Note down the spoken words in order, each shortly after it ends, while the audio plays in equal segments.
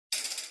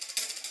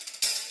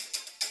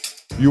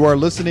You are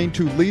listening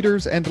to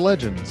Leaders and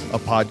Legends, a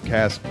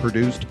podcast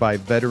produced by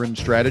Veteran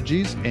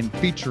Strategies and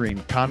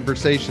featuring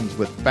conversations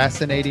with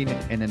fascinating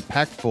and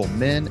impactful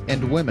men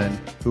and women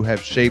who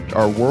have shaped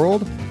our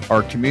world,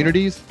 our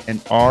communities,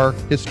 and our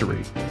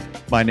history.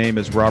 My name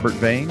is Robert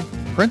Vane,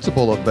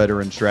 Principal of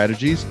Veteran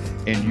Strategies,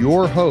 and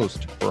your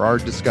host for our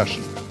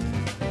discussion.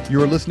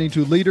 You are listening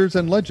to Leaders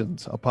and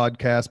Legends, a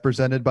podcast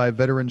presented by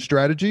Veteran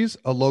Strategies,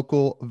 a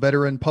local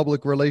veteran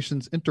public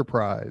relations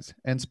enterprise,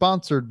 and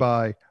sponsored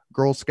by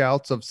Girl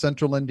Scouts of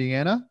Central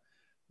Indiana,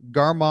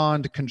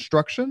 Garmong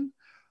Construction,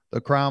 the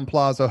Crowne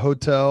Plaza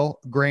Hotel,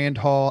 Grand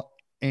Hall,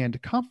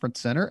 and Conference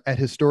Center at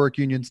Historic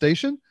Union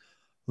Station,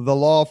 the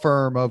law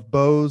firm of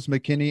Bose,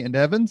 McKinney, and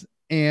Evans,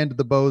 and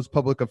the Bose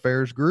Public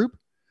Affairs Group,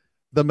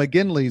 the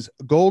McGinley's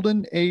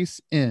Golden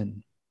Ace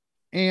Inn,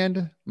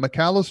 and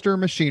MacAllister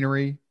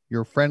Machinery,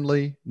 your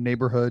friendly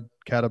neighborhood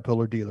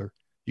Caterpillar dealer.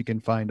 You can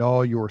find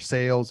all your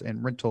sales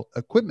and rental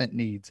equipment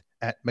needs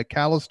at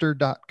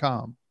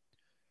MacAllister.com.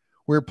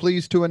 We're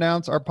pleased to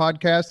announce our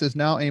podcast is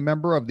now a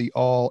member of the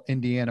All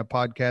Indiana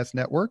Podcast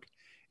Network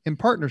in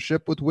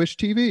partnership with Wish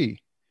TV.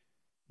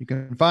 You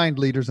can find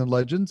Leaders and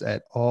Legends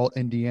at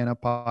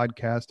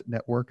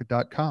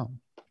allindianapodcastnetwork.com.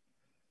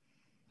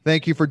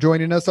 Thank you for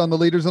joining us on the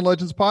Leaders and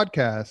Legends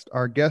podcast.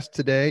 Our guest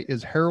today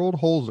is Harold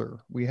Holzer.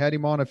 We had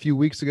him on a few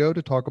weeks ago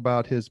to talk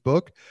about his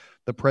book,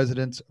 The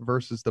Presidents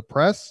versus the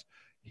Press.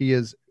 He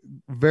has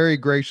very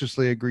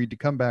graciously agreed to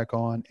come back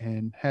on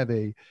and have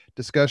a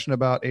discussion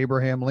about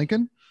Abraham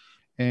Lincoln.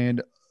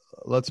 And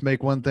let's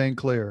make one thing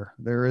clear.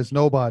 There is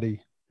nobody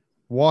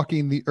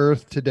walking the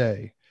earth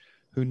today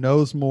who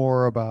knows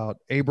more about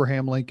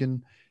Abraham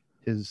Lincoln,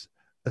 his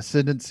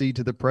ascendancy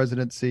to the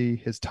presidency,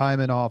 his time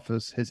in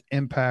office, his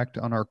impact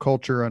on our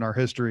culture and our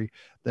history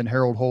than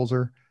Harold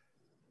Holzer.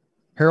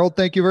 Harold,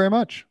 thank you very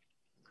much.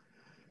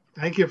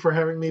 Thank you for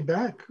having me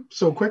back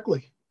so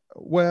quickly.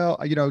 Well,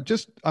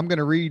 I'm going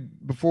to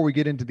read, before we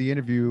get into the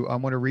interview,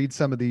 I'm going to read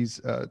some of these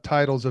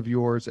titles of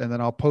yours, and then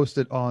I'll post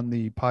it on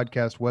the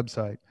podcast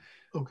website.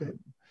 Okay.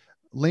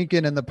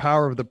 Lincoln and the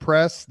Power of the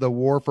Press, The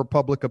War for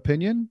Public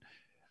Opinion,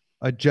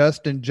 A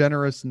Just and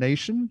Generous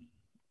Nation,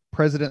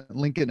 President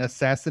Lincoln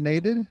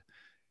Assassinated,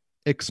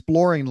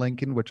 Exploring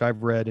Lincoln, which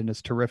I've read and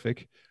is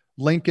terrific,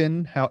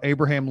 Lincoln, How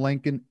Abraham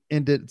Lincoln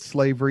Ended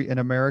Slavery in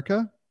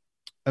America,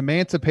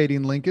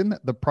 Emancipating Lincoln,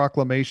 The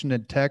Proclamation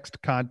in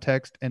Text,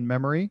 Context, and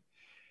Memory,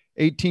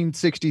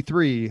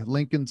 1863,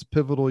 Lincoln's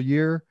Pivotal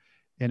Year,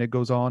 and it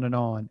goes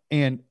on.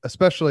 And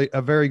especially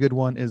a very good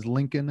one is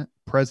Lincoln,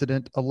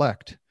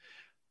 President-Elect.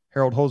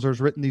 Harold Holzer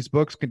has written these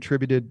books,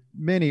 contributed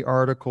many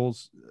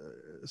articles,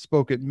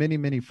 spoke at many,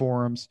 many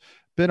forums,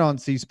 been on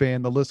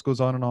C-SPAN, the list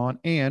goes on,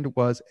 and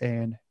was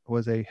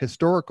a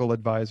historical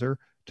advisor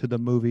to the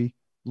movie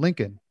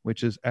Lincoln,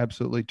 which is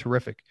absolutely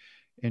terrific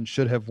and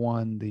should have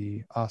won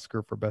the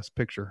Oscar for Best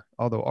Picture,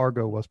 although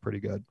Argo was pretty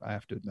good, I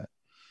have to admit.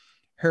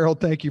 Harold,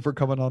 thank you for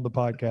coming on the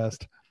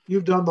podcast.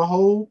 You've done the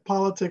whole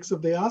politics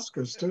of the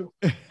Oscars, too.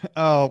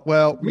 Oh,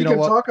 well, we can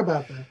talk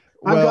about that.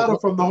 I got it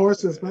from the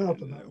horse's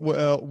mouth.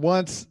 Well,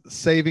 once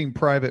Saving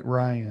Private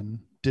Ryan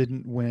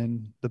didn't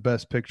win the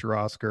Best Picture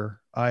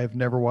Oscar, I have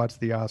never watched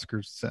the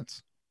Oscars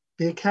since.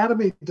 The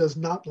Academy does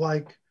not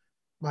like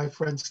my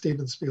friend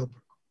Steven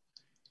Spielberg.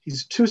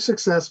 He's too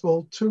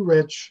successful, too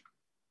rich,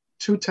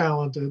 too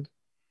talented,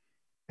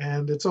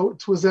 and it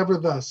was ever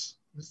thus.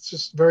 It's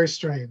just very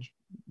strange.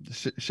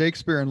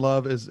 Shakespeare in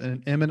Love is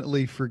an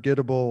eminently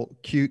forgettable,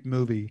 cute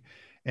movie,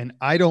 and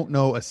I don't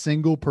know a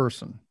single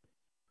person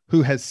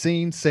who has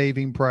seen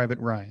Saving Private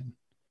Ryan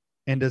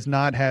and does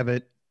not have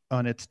it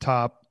on its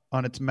top,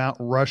 on its Mount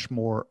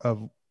Rushmore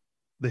of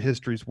the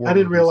history's war. I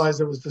didn't realize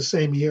it was the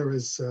same year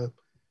as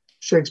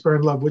Shakespeare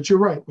in Love, which you're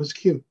right, was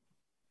cute.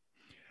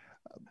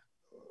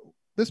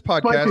 This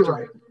podcast,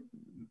 right.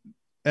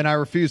 And I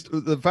refuse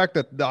the fact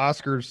that the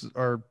Oscars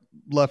are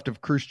left of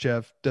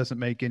Khrushchev doesn't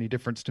make any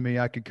difference to me.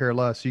 I could care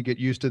less. You get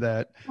used to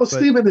that. Well,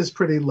 Stephen is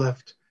pretty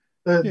left.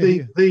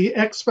 The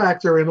X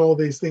factor in all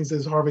these things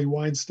is Harvey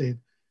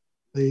Weinstein,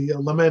 the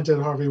lamented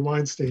Harvey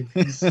Weinstein.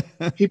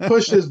 He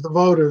pushes the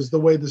voters the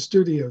way the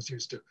studios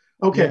used to.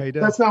 Okay,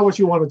 that's not what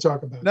you want to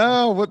talk about.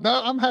 No,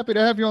 I'm happy to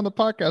have you on the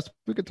podcast.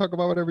 We can talk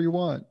about whatever you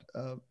want.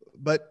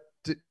 But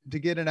to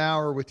get an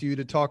hour with you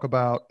to talk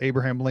about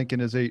Abraham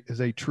Lincoln is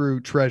a true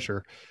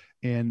treasure.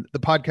 And the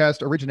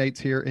podcast originates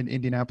here in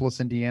Indianapolis,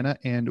 Indiana,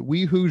 and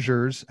we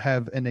Hoosiers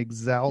have an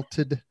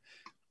exalted,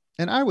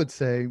 and I would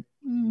say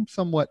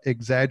somewhat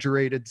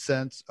exaggerated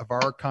sense of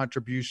our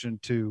contribution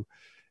to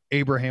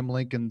Abraham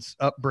Lincoln's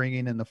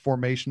upbringing and the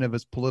formation of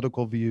his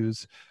political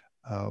views.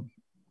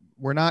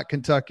 We're not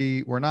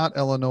Kentucky, we're not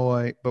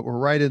Illinois, but we're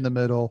right in the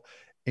middle,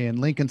 and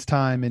Lincoln's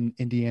time in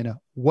Indiana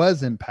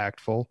was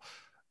impactful.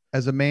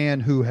 As a man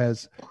who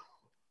has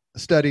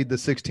studied the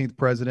 16th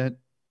president,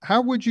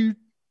 how would you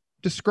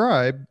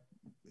describe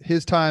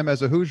his time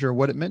as a Hoosier,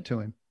 what it meant to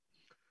him?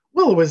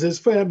 Well, it was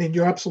his, I mean,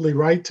 you're absolutely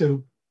right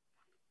to,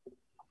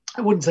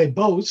 I wouldn't say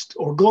boast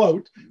or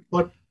gloat,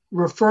 but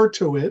refer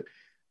to it.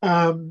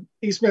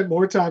 He spent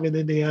more time in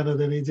Indiana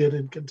than he did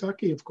in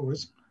Kentucky, of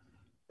course.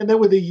 And then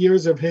with the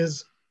years of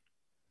his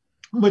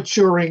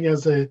maturing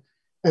as a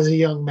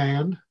young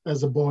man,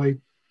 as a boy,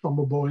 from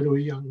a boy to a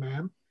young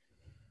man.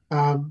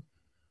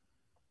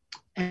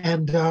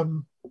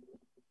 And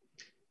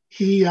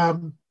he,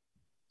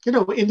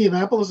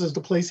 Indianapolis is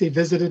the place he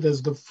visited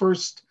as the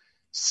first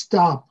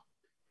stop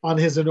on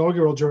his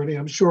inaugural journey.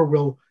 I'm sure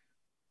we'll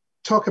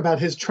talk about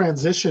his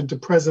transition to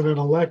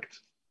president-elect,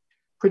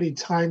 pretty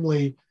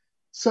timely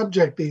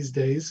subject these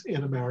days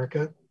in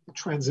America,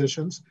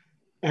 transitions.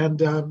 And,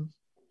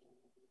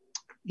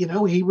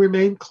 he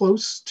remained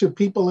close to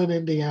people in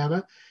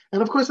Indiana.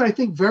 And of course, I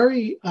think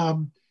very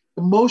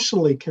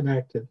emotionally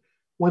connected.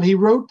 When he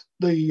wrote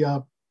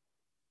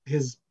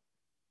his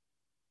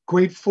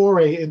great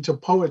foray into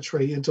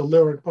poetry, into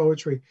lyric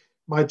poetry,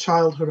 My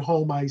Childhood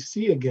Home I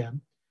See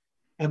Again,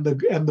 and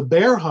the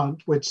Bear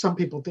Hunt, which some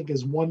people think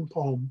is one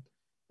poem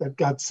that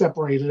got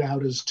separated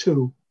out as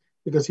two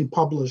because he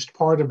published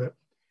part of it.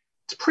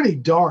 It's pretty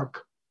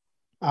dark,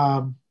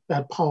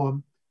 that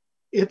poem.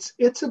 It's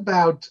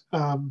about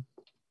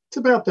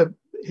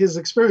his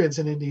experience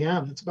in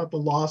Indiana. It's about the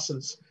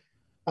losses.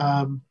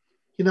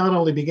 He not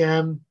only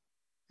began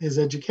his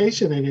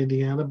education in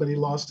Indiana, but he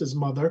lost his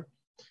mother,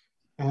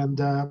 and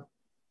a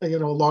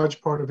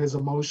large part of his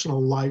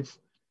emotional life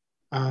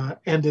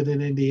ended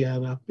in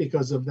Indiana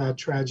because of that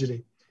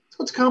tragedy.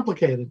 So it's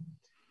complicated.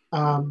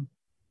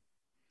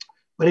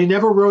 But he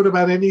never wrote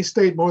about any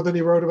state more than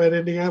he wrote about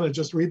Indiana.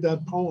 Just read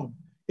that poem.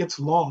 It's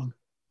long.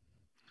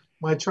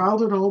 My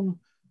childhood home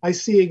I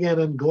see again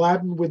and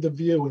gladdened with the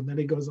view. And then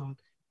he goes on.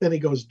 Then he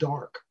goes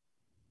dark.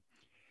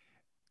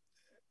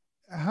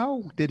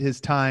 How did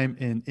his time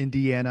in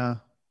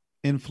Indiana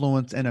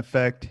influence and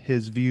affect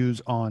his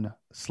views on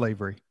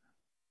slavery?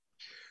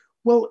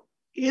 Well,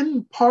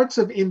 in parts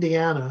of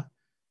Indiana,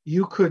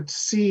 you could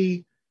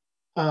see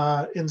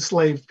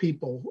enslaved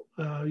people.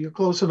 You're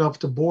close enough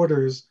to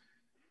borders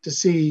to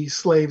see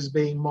slaves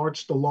being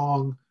marched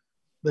along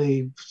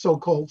the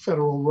so-called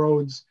federal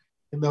roads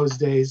in those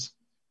days.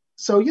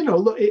 So,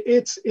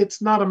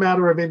 it's not a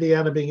matter of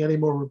Indiana being any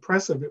more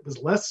repressive. It was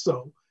less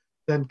so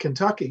than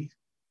Kentucky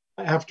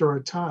after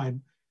a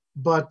time.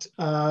 But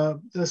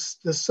the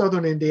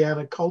southern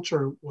Indiana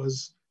culture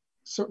was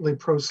certainly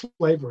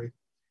pro-slavery.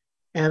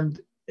 And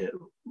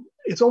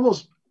it's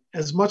almost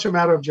as much a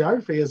matter of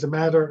geography as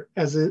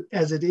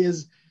it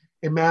is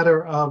a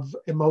matter of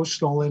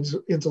emotional and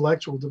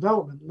intellectual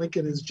development.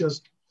 Lincoln is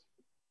just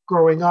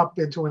growing up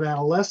into an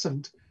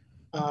adolescent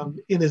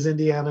in his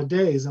Indiana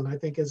days, and I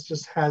think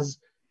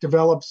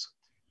develops,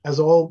 as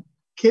all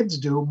kids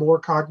do, more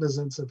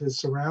cognizance of his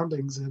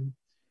surroundings and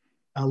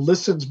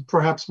listens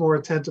perhaps more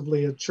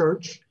attentively at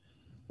church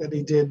than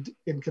he did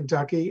in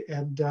Kentucky,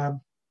 and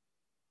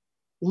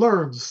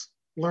learns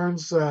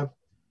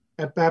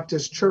at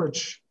Baptist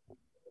Church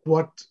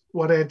what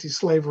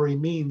anti-slavery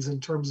means in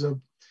terms of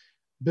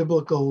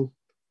biblical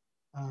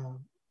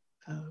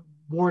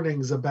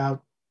warnings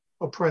about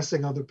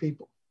oppressing other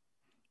people.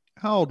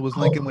 How old was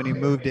Lincoln when he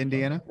moved to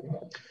Indiana?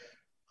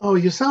 Oh,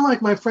 you sound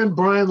like my friend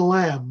Brian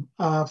Lamb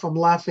from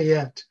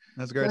Lafayette.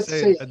 That's great to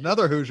say.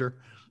 Another Hoosier.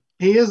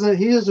 He is a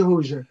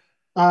Hoosier.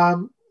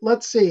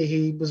 Let's see.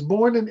 He was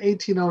born in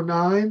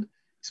 1809.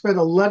 Spent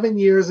 11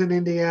 years in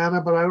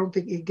Indiana, but I don't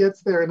think he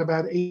gets there in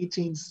about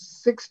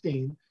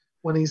 1816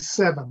 when he's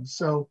 7.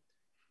 So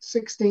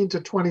 16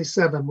 to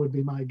 27 would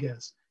be my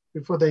guess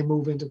before they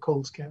move into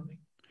Coles County.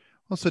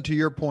 Well, so to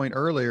your point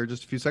earlier,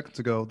 just a few seconds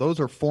ago, those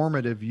are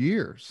formative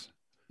years.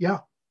 Yeah,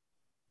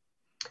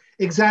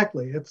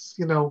 exactly. It's,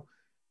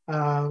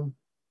 man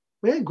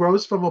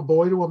grows from a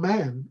boy to a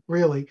man,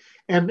 really.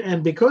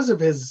 And because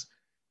of his,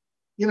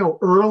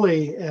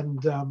 early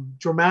and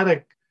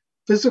dramatic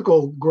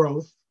physical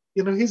growth,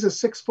 he's a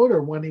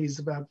 6-footer when he's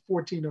about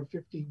 14 or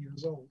 15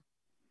 years old.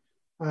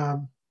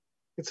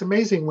 It's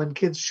amazing when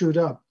kids shoot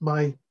up.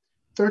 My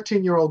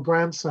 13-year-old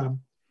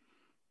grandson,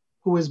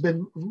 who has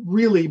been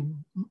really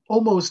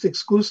almost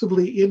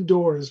exclusively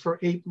indoors for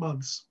 8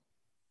 months,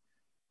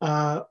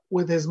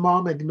 with his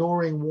mom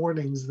ignoring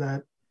warnings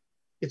that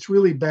it's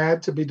really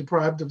bad to be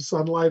deprived of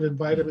sunlight and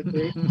vitamin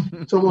D.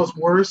 It's almost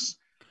worse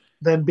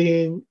than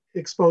being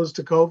exposed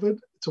to COVID.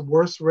 It's a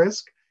worse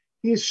risk.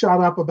 He's shot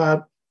up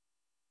about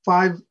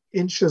 5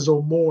 inches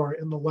or more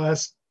in the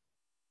last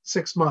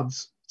 6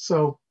 months.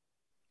 So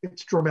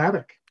it's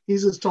dramatic.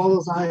 He's as tall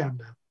as I am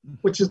now,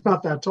 which is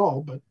not that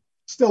tall, but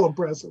still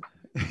impressive.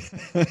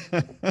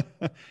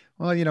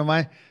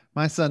 Well,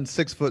 my son's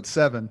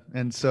 6'7",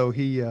 and so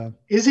he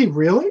is he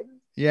really?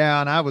 Yeah,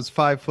 and I was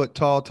 5 foot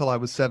tall till I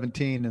was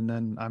 17, and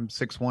then I'm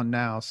 6'1"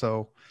 now.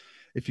 So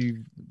if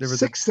there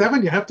was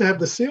 6'7", you have to have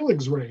the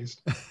ceilings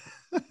raised.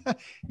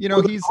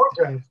 He's.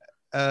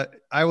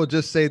 I will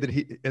just say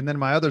that and then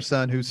my other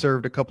son, who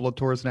served a couple of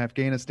tours in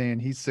Afghanistan,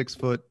 he's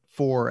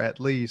 6'4" at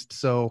least.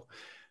 So,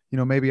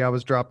 maybe I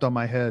was dropped on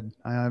my head.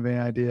 I don't have any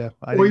idea.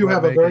 Or you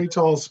have a very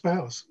tall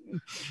spouse.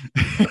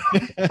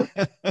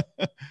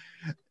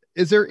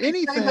 Is there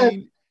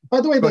anything?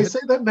 By the way, they say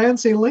that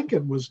Nancy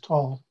Lincoln was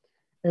tall.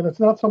 And it's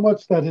not so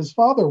much that his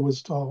father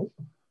was tall,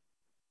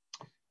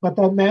 but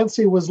that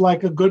Nancy was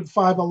like a good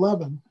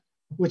 5'11",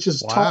 which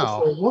is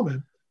tall for a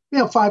woman.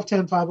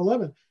 5'10",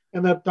 5'11",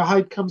 and that the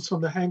height comes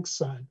from the Hanks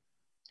side.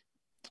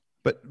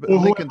 But Or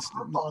Lincoln's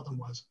whoever her father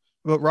was.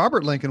 But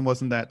Robert Lincoln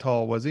wasn't that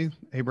tall, was he?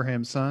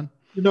 Abraham's son.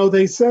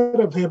 They said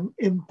of him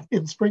in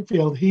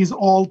Springfield, he's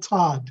all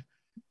Todd,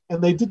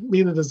 and they didn't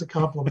mean it as a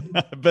compliment.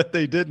 But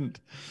they didn't.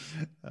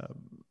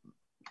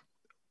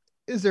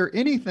 Is there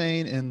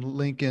anything in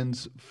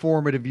Lincoln's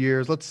formative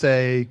years, let's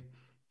say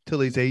till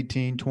he's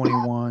 18,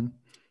 21,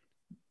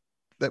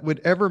 that would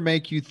ever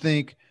make you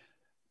think,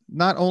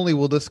 not only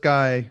will this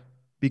guy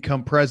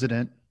become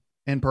president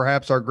and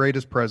perhaps our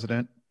greatest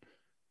president,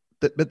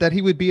 but that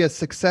he would be a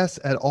success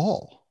at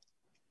all?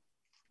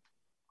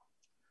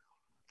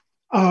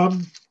 I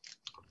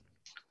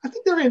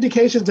think there are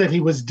indications that he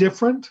was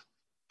different,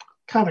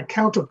 kind of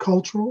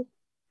countercultural,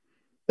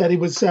 that he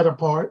was set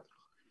apart.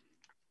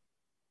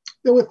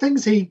 There were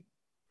things he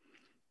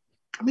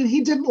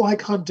didn't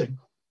like hunting.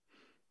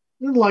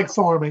 He didn't like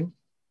farming.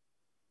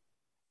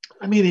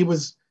 He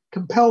was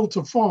compelled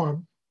to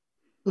farm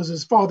because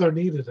his father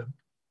needed him.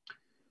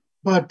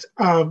 But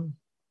I'm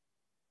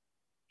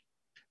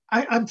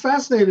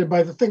fascinated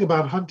by the thing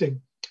about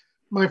hunting.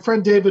 My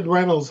friend David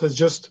Reynolds has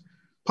just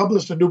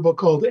published a new book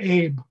called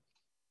Abe,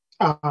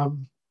 a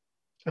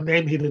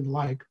name he didn't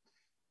like,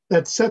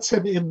 that sets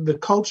him in the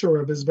culture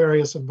of his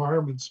various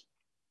environments.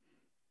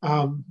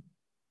 And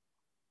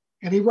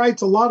he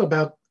writes a lot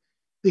about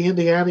the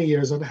Indiana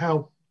years and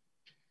how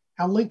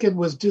Lincoln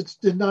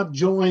did not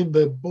join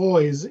the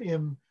boys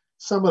in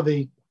some of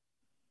the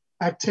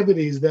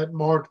activities that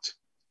marked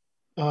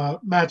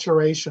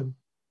maturation,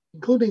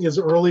 including his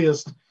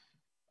earliest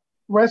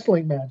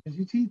wrestling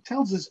matches. He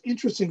tells us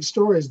interesting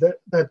stories that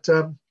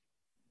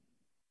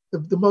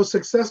the most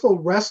successful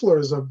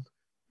wrestlers of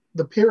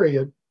the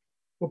period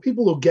were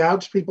people who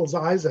gouged people's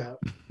eyes out.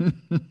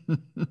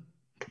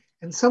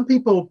 And some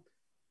people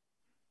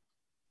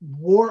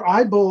wore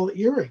eyeball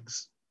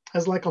earrings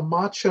as like a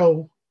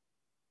macho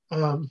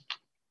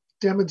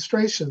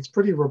demonstration. It's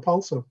pretty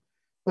repulsive.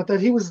 But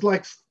that he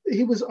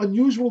was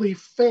unusually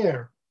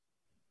fair.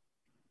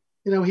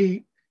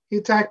 He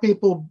attacked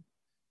people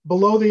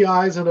below the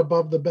eyes and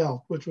above the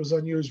belt, which was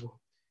unusual.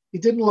 He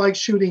didn't like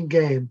shooting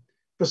game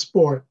for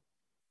sport.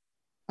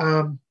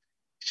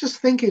 Just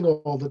thinking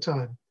all the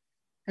time.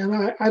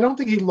 And I don't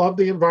think he loved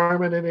the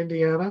environment in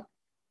Indiana,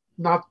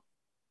 not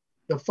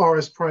the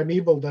forest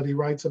primeval that he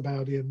writes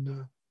about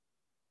in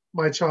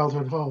My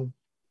Childhood Home.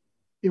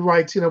 He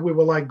writes, we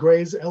were like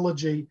Gray's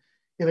elegy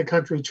in a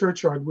country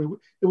churchyard.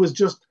 It was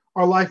just,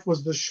 our life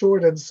was the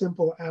short and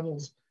simple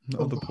annals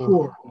of the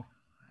poor.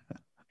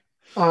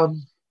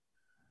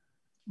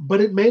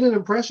 But it made an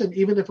impression,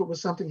 even if it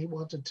was something he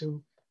wanted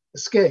to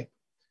escape.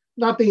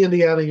 Not the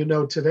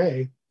Indiana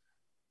today,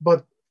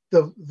 but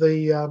the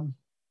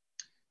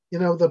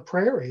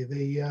prairie,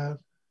 the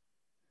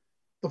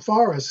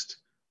forest.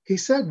 He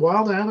said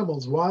wild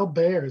animals, wild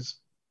bears.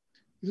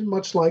 He didn't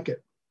much like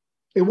it.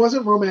 He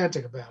wasn't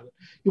romantic about it.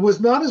 He was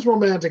not as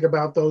romantic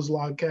about those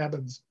log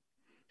cabins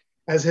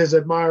as his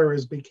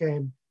admirers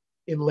became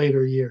in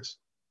later years.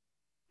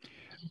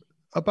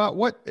 About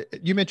what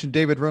you mentioned,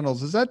 David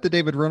Reynolds. Is that the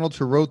David Reynolds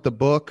who wrote the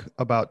book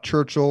about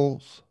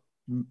Churchill's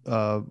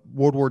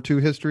World War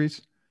II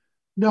histories?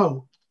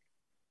 No.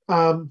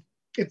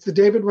 It's the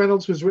David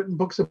Reynolds who's written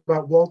books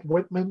about Walt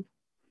Whitman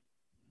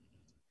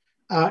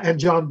and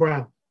John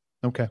Brown.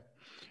 Okay.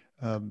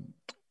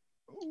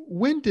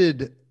 When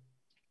did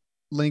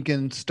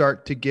Lincoln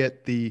start to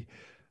get feel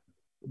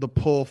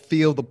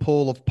the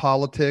pull of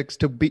politics,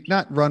 to be,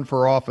 not run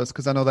for office,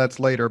 because I know that's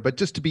later, but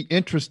just to be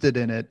interested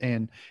in it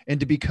and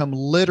to become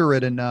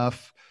literate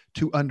enough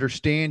to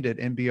understand it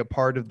and be a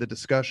part of the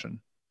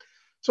discussion?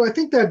 So I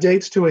think that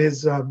dates to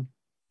his,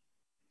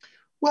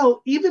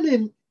 even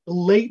in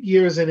late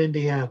years in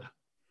Indiana,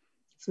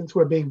 since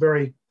we're being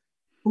very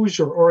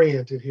Hoosier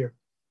oriented here,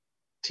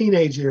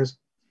 teenage years,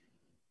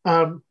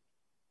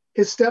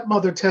 his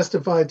stepmother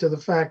testified to the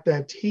fact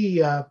that he,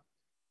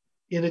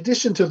 in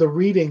addition to the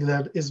reading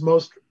that is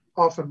most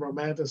often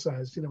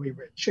romanticized, he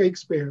read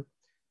Shakespeare.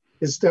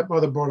 His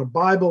stepmother brought a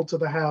Bible to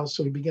the house,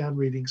 so he began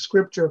reading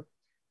scripture.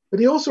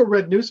 But he also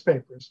read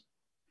newspapers.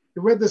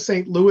 He read the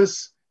St.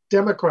 Louis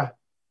Democrat,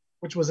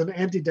 which was an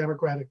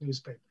anti-democratic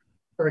newspaper.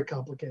 Very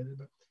complicated.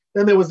 But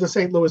then there was the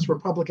St. Louis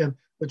Republican,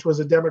 which was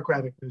a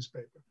Democratic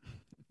newspaper,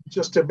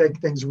 just to make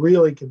things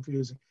really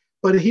confusing.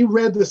 But he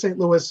read the St.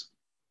 Louis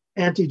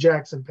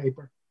anti-Jackson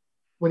paper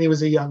when he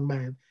was a young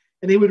man.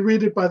 And he would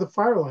read it by the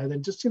firelight.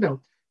 And just,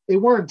 they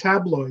weren't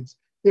tabloids.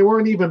 They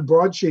weren't even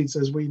broadsheets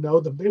as we know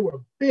them. They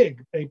were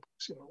big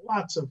papers,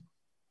 lots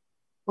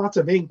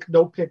of ink,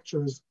 no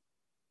pictures.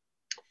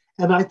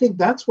 And I think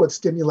that's what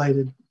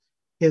stimulated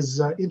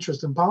his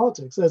interest in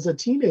politics. As a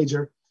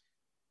teenager,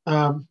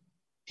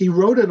 he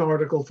wrote an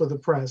article for the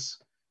press.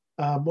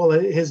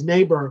 His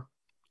neighbor,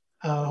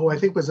 who I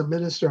think was a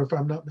minister, if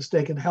I'm not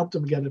mistaken, helped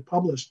him get it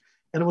published.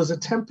 And it was a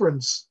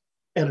temperance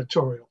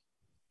editorial.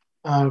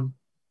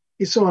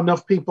 He saw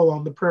enough people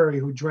on the prairie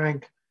who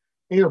drank,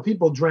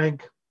 people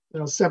drank,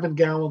 7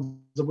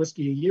 gallons of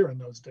whiskey a year in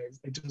those days.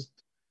 They just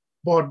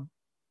bought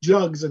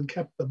jugs and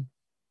kept them.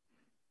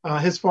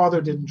 His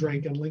father didn't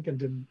drink, and Lincoln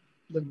didn't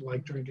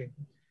like drinking.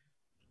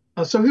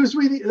 So he was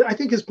reading. I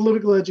think his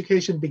political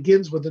education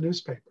begins with the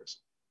newspapers,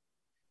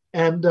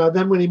 and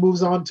then when he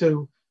moves on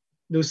to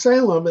New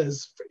Salem,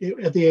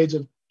 at the age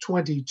of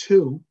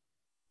 22,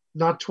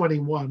 not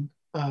 21,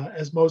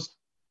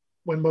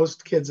 when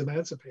most kids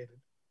emancipated.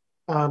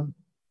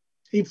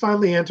 He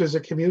finally enters a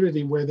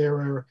community where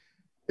there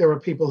are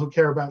people who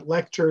care about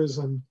lectures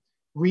and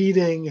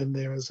reading, and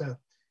there's a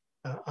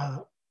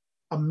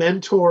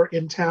mentor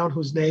in town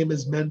whose name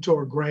is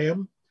Mentor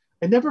Graham.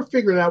 I never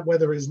figured out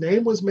whether his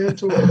name was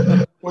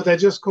Mentor or they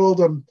just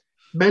called him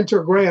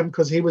Mentor Graham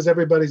because he was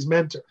everybody's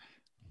mentor.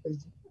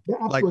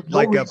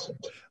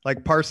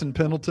 Like Parson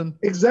Pendleton?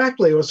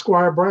 Exactly, or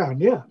Squire Brown,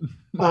 yeah.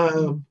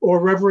 Or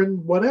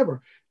Reverend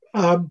whatever.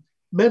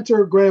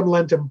 Mentor Graham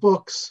lent him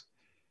books,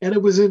 and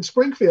it was in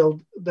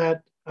Springfield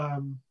that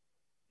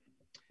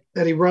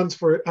he runs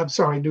for,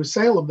 New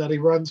Salem, that he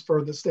runs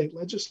for the state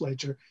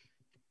legislature,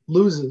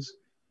 loses,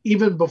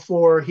 even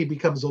before he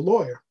becomes a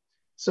lawyer.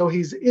 So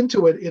he's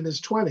into it in his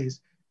 20s.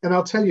 And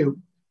I'll tell you,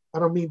 I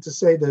don't mean to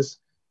say this,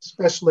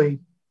 especially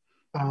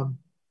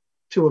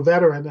to a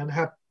veteran, and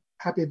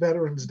happy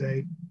Veterans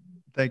Day.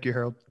 Thank you,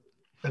 Harold.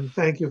 And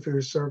thank you for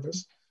your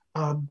service.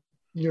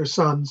 Your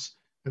sons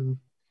and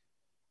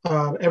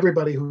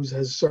everybody who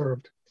has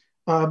served.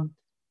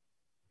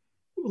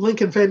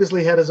 Lincoln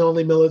famously had his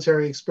only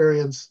military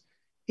experience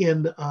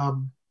in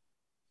the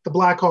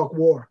Black Hawk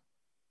War.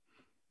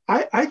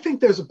 I think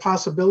there's a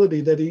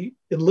possibility that he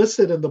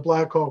enlisted in the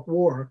Black Hawk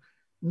War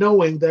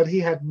knowing that he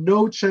had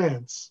no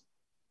chance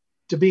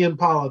to be in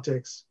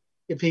politics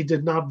if he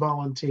did not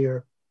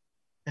volunteer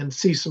and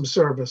see some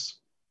service.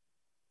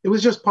 It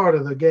was just part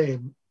of the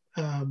game.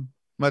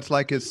 Much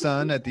like his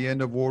son at the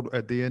end of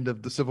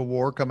the Civil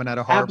War, coming out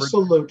of Harvard.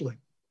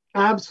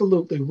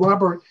 Absolutely.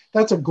 Robert,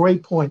 that's a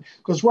great point,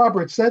 because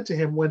Robert said to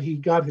him when he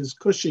got his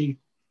cushy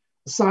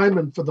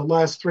assignment for the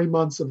last 3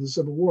 months of the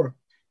Civil War,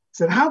 he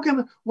said,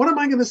 what am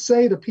I going to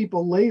say to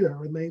people later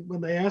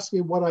when they ask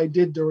me what I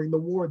did during the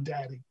war,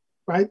 Daddy?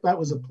 Right? That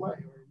was a play or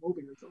a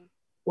movie or something.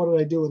 What did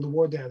I do in the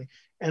war, Daddy?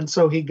 And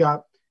so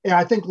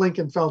I think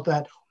Lincoln felt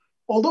that,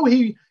 although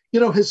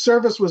his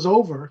service was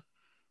over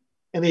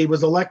and he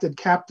was elected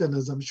captain,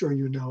 as I'm sure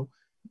you know,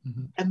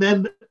 mm-hmm. and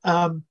then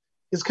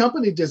his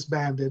company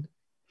disbanded,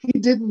 he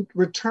didn't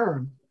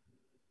return.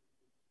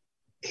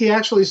 He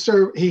actually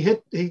served. He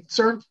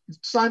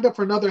signed up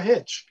for another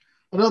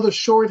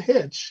short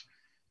hitch,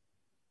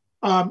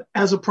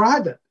 as a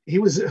private. He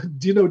was,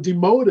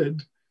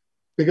 demoted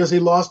because he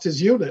lost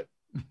his unit.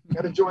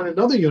 Had to join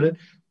another unit.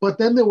 But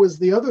then there was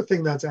the other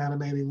thing that's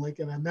animating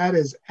Lincoln, and that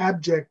is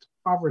abject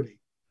poverty.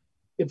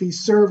 If he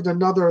served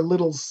another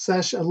little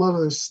session,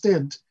 another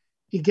stint,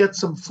 he gets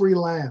some free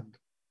land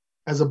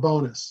as a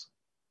bonus.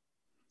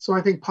 So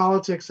I think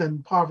politics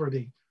and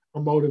poverty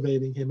are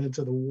motivating him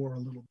into the war a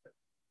little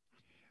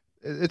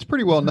bit. It's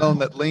pretty well known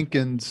that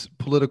Lincoln's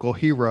political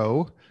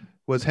hero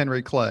was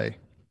Henry Clay.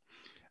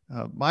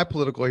 My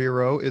political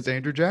hero is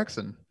Andrew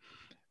Jackson.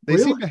 They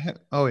really? seem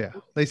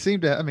to they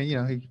seem to, I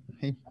mean,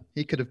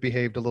 he could have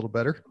behaved a little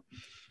better.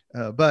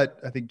 But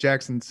I think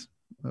Jackson's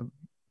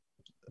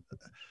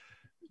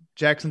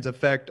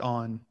effect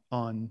on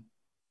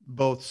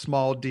both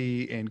small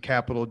d and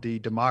capital D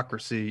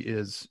democracy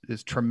is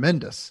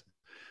tremendous.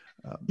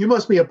 You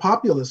must be a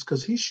populist,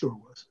 because he sure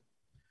was.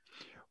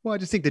 Well, I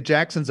just think that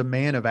Jackson's a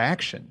man of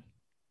action,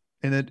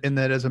 and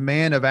that as a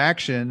man of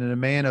action and a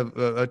man of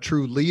a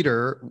true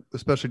leader,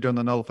 especially during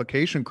the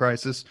nullification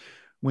crisis,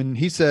 when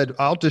he said,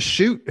 "I'll just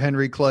shoot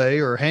Henry Clay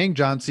or hang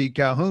John C.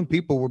 Calhoun,"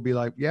 people would be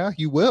like, "Yeah,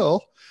 you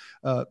will."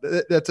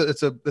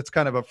 That's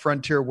kind of a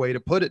frontier way to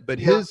put it. But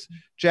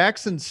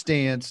Jackson's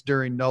stance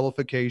during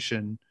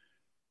nullification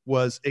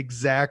was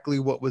exactly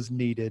what was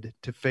needed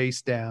to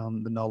face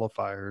down the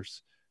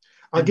nullifiers.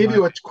 I'll give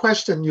you a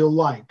question you'll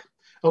like.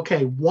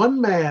 Okay, one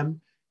man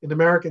in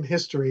American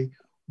history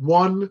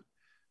won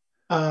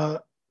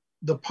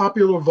the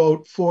popular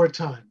vote 4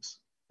 times,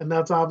 and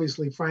that's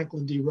obviously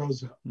Franklin D.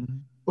 Roosevelt. Mm-hmm.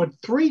 But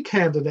 3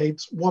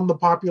 candidates won the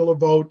popular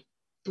vote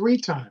 3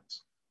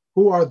 times.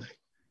 Who are they?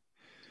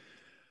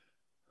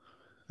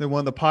 They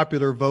won the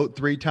popular vote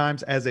 3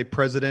 times as a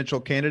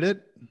presidential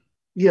candidate?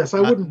 Yes, I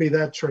wouldn't be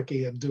that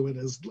tricky and do it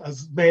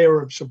as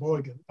mayor of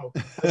Sheboygan. No,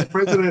 as a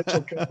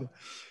presidential candidate.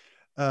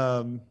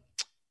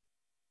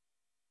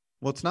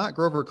 Well, it's not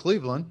Grover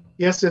Cleveland.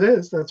 Yes, it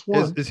is. That's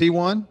one. Is he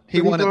one?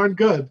 He won darn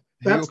good.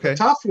 That's the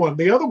tough one.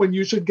 The other one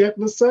you should get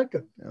in a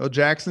second. Oh,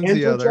 Jackson's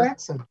the other.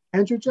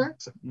 Andrew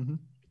Jackson. Mm-hmm.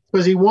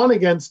 Because he won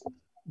against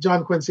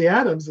John Quincy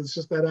Adams. It's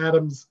just that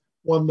Adams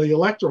won the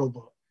electoral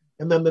vote.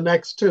 And then the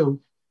next 2,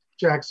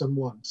 Jackson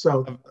won.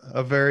 So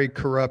a very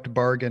corrupt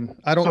bargain.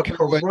 I don't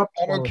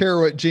care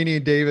what Jeannie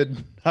and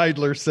David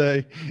Heidler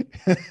say.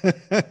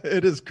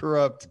 It is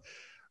corrupt.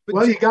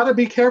 But you got to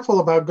be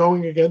careful about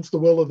going against the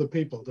will of the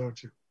people,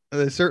 don't you?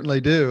 They certainly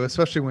do,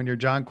 especially when you're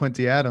John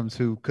Quincy Adams,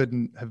 who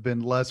couldn't have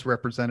been less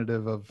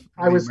representative of the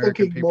I was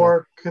American thinking people.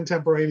 More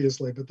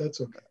contemporaneously, but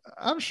that's okay.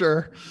 I'm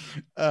sure.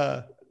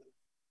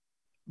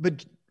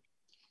 But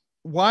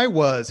why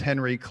was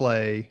Henry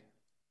Clay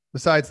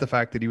besides the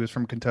fact that he was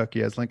from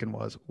Kentucky as Lincoln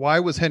was, why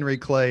was Henry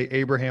Clay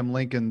Abraham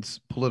Lincoln's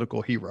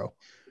political hero?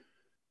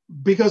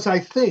 Because I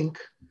think,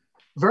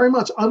 very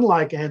much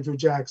unlike Andrew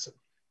Jackson,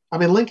 I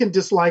mean, Lincoln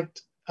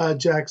disliked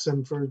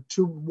Jackson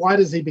why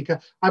does he become,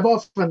 I've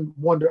often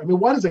wondered, I mean,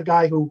 why does a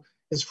guy who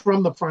is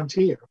from the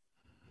frontier,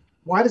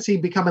 why does he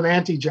become an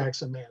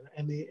anti-Jackson man?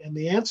 And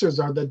the answers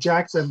are that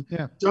Jackson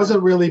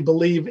doesn't really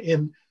believe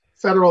in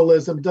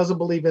federalism, doesn't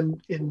believe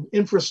in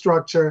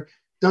infrastructure,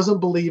 doesn't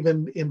believe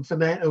in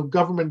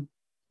government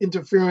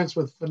interference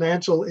with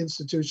financial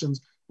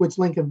institutions, which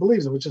Lincoln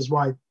believes in, which is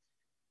why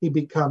he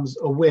becomes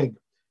a Whig.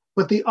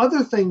 But the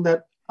other thing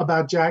that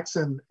about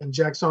Jackson and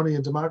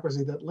Jacksonian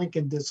democracy that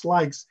Lincoln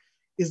dislikes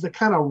is the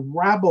kind of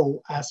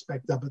rabble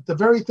aspect of it, the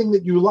very thing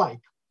that you like,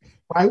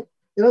 right?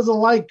 He doesn't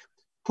like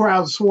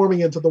crowds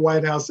swarming into the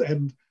White House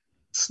and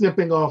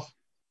snipping off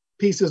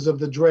pieces of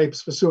the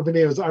drapes for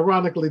souvenirs.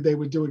 Ironically, they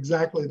would do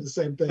exactly the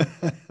same thing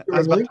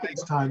during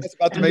Lincoln's time. I was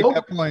about to make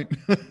that point.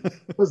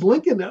 Because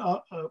Lincoln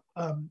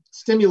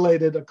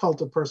stimulated a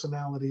cult of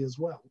personality as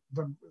well,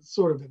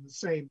 sort of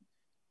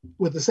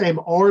with the same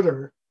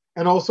ardor,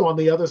 and also on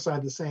the other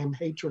side, the same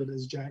hatred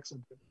as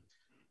Jackson did.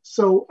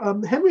 So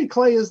Henry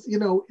Clay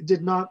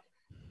did not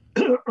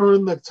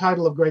earn the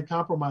title of great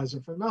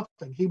compromiser for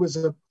nothing. He was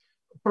a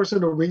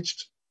person who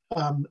reached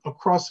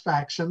across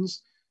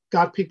factions,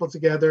 got people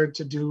together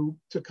to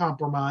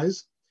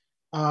compromise,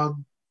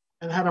 and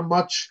had a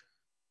much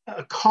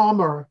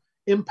calmer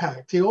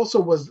impact. He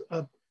also was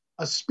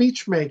a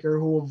speech maker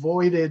who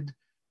avoided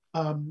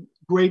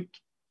great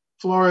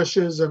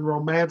flourishes and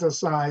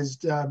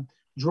romanticized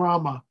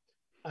drama.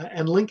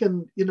 And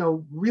Lincoln,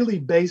 really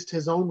based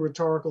his own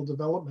rhetorical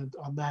development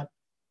on that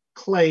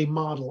Clay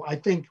model. I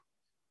think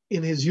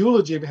in his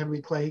eulogy of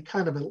Henry Clay, he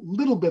kind of a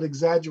little bit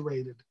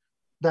exaggerated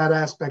that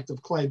aspect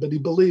of Clay, but he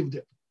believed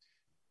it.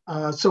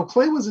 So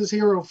Clay was his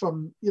hero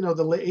from,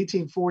 the late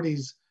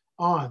 1840s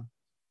on.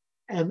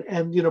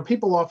 And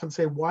people often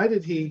say, why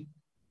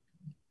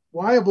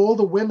of all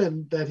the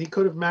women that he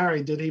could have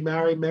married, did he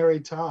marry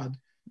Mary Todd?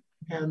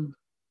 And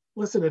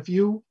listen, if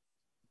you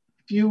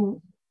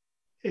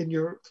and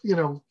you're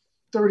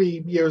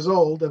 30 years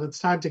old and it's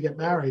time to get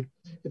married,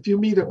 if you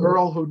meet a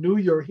girl who knew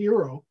your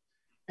hero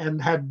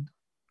and had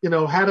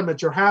him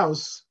at your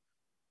house,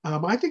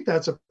 I think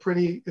that's a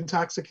pretty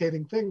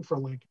intoxicating thing for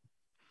Lincoln.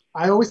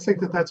 I always think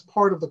that that's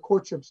part of the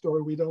courtship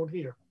story we don't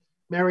hear.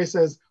 Mary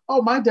says,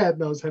 oh, my dad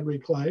knows Henry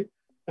Clay,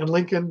 and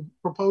Lincoln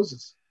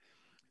proposes.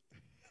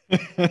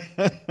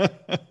 I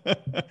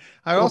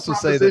also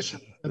say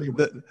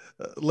that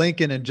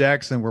Lincoln and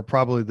Jackson were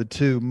probably the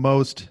two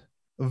most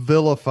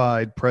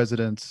vilified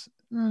presidents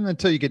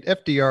until you get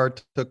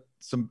FDR took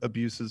some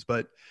abuses,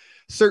 but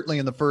certainly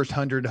in the first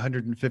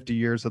 150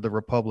 years of the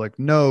Republic,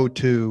 no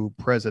two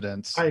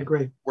presidents I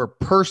agree were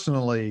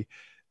personally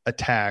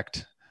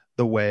attacked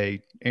the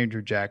way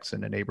Andrew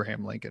Jackson and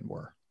Abraham Lincoln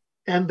were.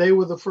 And they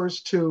were the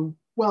first two,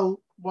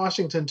 well,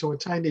 Washington to a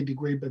tiny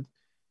degree, but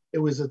it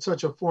was at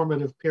such a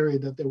formative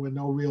period that there were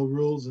no real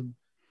rules and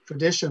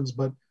traditions.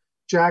 But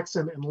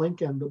Jackson and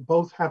Lincoln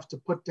both have to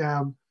put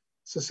down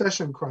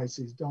secession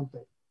crises, don't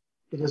they?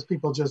 Because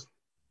people just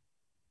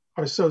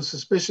are so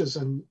suspicious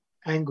and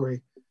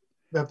angry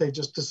that they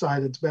just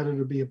decide it's better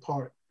to be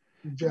apart.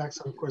 And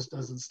Jackson, of course,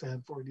 doesn't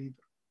stand for it either.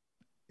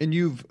 And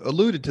you've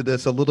alluded to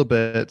this a little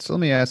bit. So let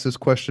me ask this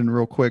question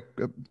real quick.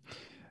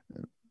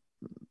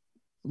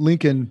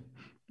 Lincoln,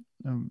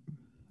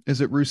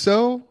 is it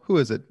Rousseau? Who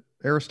is it?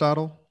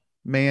 Aristotle?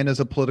 Man is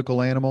a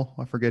political animal.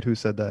 I forget who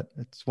said that.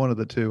 It's one of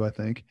the two, I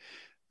think.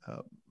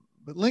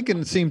 But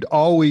Lincoln seemed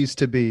always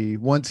to be,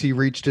 once he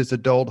reached his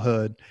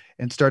adulthood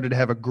and started to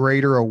have a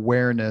greater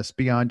awareness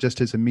beyond just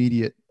his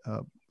immediate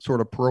sort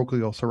of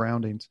parochial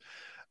surroundings,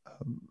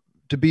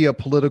 to be a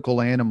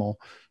political animal.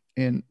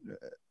 And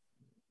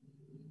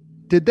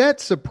did that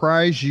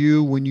surprise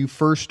you when you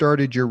first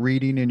started your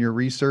reading and your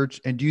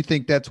research? And do you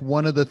think that's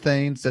one of the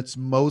things that's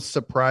most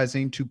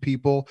surprising to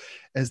people,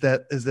 is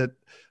that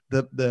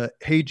the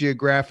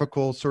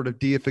hagiographical sort of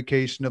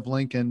deification of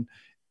Lincoln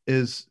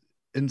is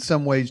in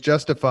some ways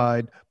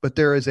justified, but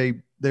there's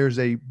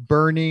a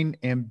burning,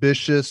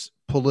 ambitious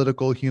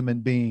political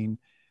human being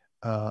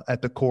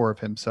at the core of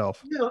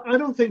himself? Yeah, I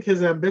don't think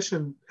his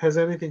ambition has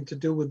anything to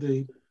do with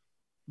the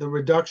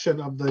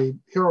reduction of the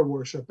hero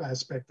worship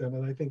aspect of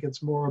it. I think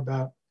it's more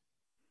about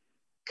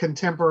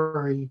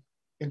contemporary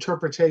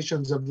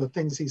interpretations of the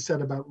things he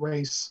said about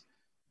race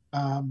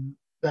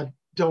that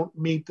don't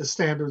meet the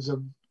standards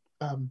of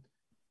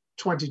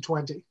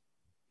 2020.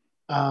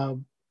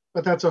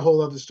 But that's a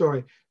whole other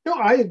story. No,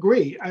 I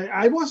agree.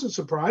 I wasn't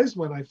surprised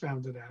when I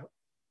found it out.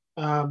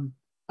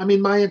 I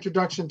mean, my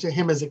introduction to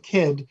him as a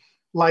kid,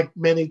 like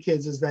many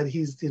kids, is that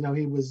he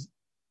was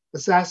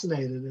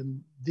assassinated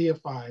and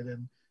deified,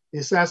 and the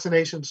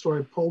assassination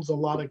story pulls a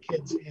lot of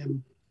kids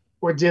in,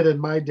 or did in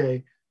my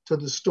day, to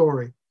the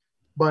story.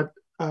 But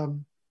I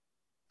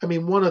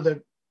mean,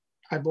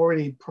 I've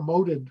already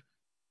promoted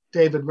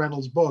David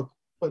Reynolds' book,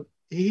 but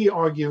he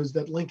argues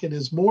that Lincoln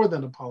is more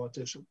than a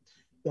politician,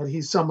 that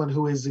he's someone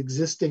who is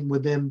existing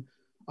within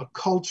a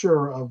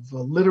culture of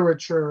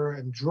literature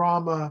and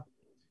drama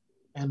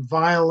and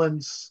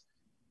violence,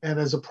 and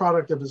as a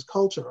product of his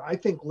culture. I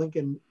think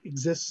Lincoln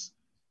exists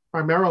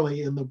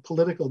primarily in the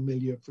political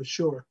milieu for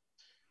sure.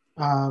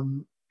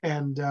 And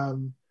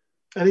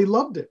he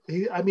loved it.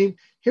 I mean,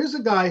 here's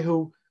a guy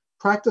who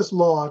practiced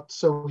law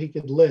so he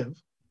could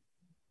live.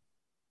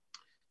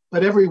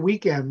 But every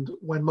weekend,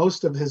 when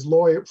most of his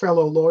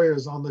fellow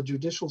lawyers on the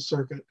judicial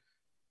circuit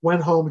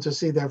went home to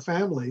see their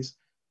families,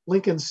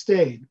 Lincoln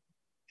stayed.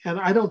 And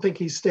I don't think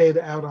he stayed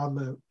out on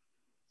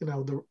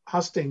the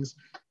hustings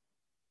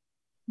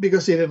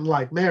because he didn't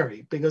like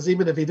Mary. Because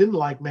even if he didn't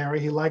like Mary,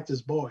 he liked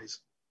his boys.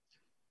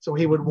 So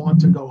he would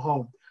want to go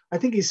home. I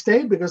think he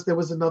stayed because there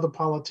was another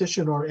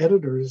politician or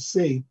editor to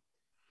see,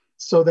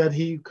 so that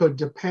he could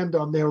depend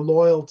on their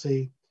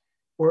loyalty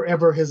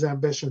wherever his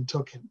ambition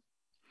took him.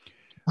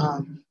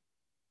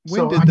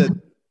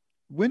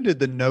 When did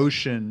the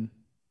notion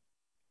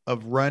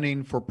of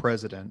running for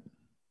president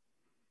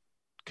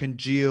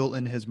congeal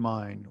in his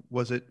mind?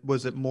 Was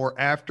it more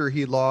after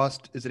he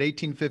lost? Is it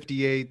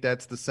 1858?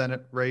 That's the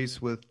Senate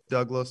race with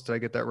Douglas. Did I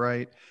get that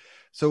right?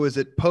 So is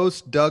it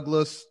post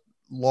Douglas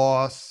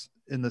loss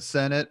in the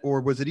Senate,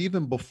 or was it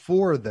even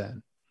before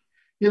then?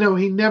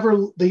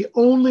 The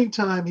only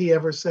time he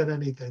ever said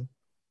anything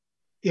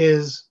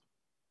is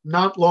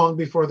not long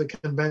before the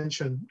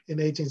convention in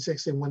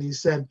 1860, when he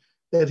said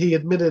that he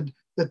admitted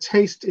the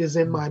taste is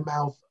in my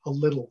mouth a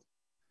little.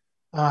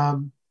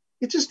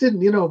 It just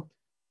didn't,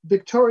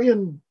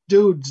 Victorian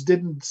dudes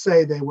didn't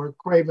say they were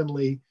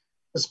cravenly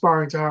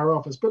aspiring to higher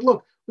office. But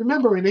look,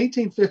 remember in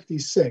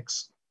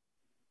 1856,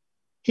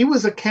 he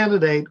was a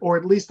candidate, or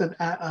at least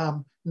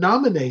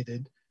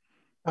nominated.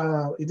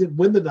 He didn't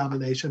win the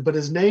nomination, but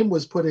his name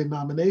was put in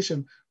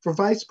nomination for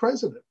vice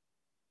president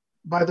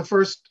by the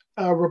first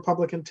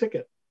Republican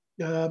ticket.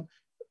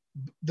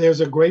 There's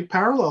a great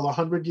parallel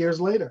 100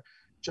 years later.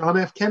 John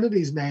F.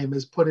 Kennedy's name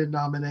is put in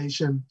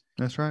nomination.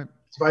 That's right.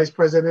 As vice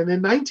president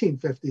in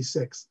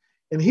 1956.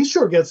 And he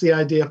sure gets the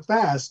idea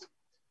fast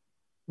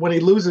when he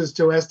loses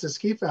to Estes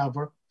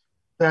Kefauver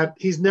that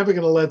he's never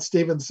going to let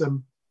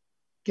Stevenson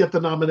get the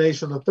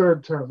nomination a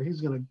third term. He's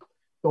going to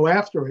go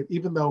after it,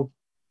 even though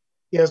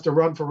he has to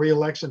run for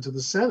re-election to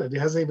the Senate. He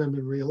hasn't even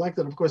been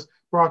re-elected. Of course,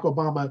 Barack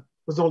Obama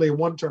was only a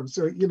one term.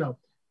 So,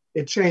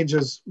 it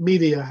changes.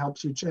 Media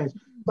helps you change.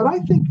 But I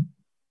think,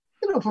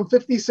 from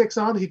 56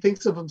 on, he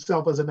thinks of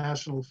himself as a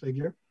national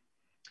figure.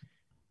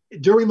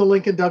 During the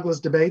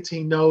Lincoln-Douglas debates,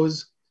 he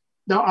knows.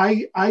 Now,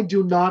 I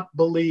do not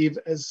believe,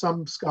 as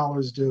some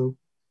scholars do,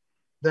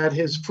 that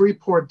his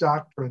Freeport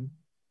doctrine,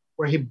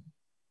 where he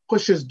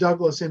pushes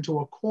Douglas into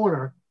a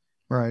corner,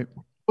 right,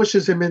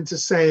 pushes him into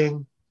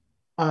saying,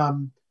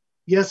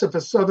 yes, if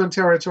a Southern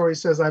territory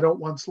says, I don't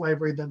want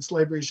slavery, then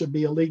slavery should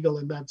be illegal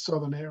in that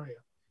Southern area.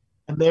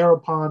 And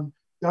thereupon,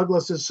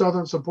 Douglas's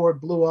Southern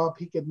support blew up.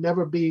 He could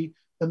never be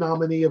the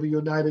nominee of a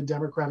united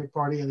Democratic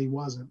Party, and he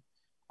wasn't.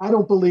 I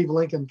don't believe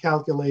Lincoln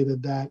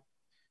calculated that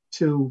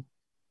to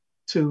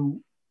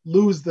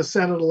lose the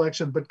Senate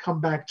election, but come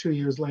back 2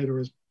 years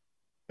later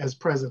as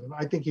president.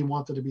 I think he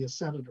wanted to be a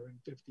senator in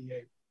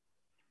 58.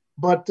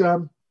 But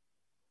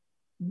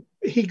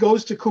he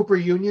goes to Cooper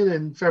Union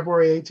in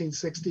February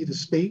 1860 to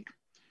speak.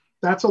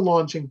 That's a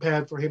launching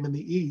pad for him in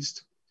the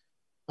East.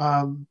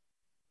 So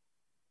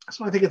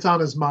I think it's on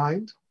his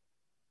mind.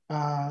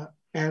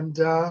 And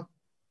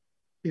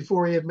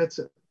before he admits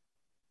it.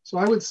 So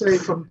I would say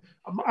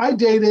I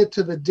date it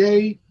to the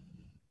day,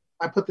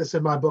 I put this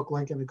in my book,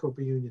 Lincoln and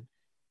Cooper Union.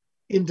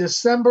 In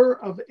December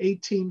of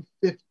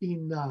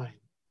 1859,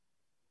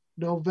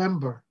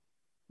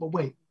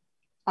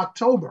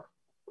 October,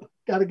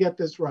 got to get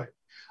this right.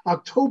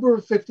 October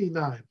of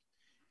 59,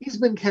 he's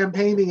been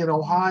campaigning in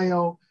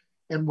Ohio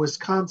and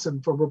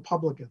Wisconsin for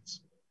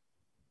Republicans.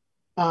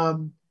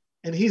 And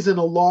he's in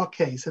a law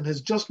case and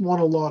has just won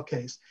a law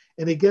case.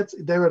 And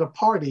they're at a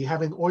party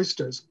having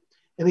oysters.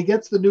 And he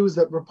gets the news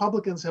that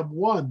Republicans have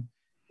won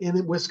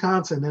in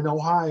Wisconsin and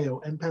Ohio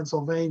and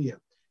Pennsylvania.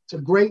 It's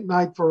a great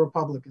night for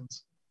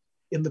Republicans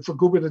for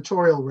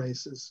gubernatorial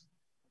races.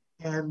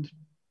 And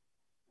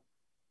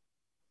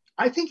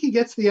I think he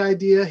gets the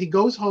idea. He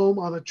goes home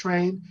on a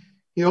train.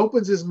 He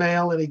opens his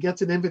mail and he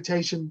gets an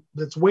invitation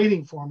that's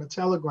waiting for him, a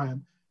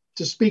telegram,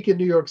 to speak in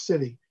New York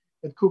City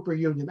at Cooper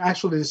Union,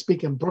 actually to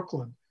speak in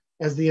Brooklyn,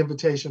 as the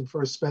invitation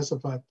first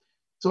specified.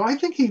 So I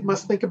think he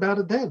must think about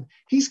it then.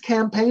 He's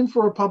campaigned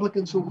for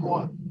Republicans who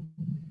won.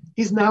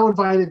 He's now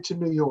invited to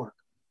New York,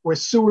 where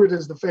Seward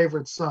is the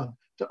favorite son,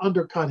 to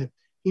undercut him.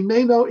 He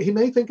may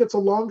think it's a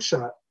long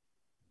shot,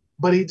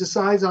 but he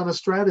decides on a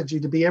strategy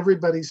to be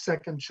everybody's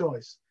second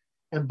choice.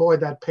 And boy,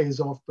 that pays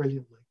off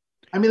brilliantly.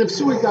 I mean, if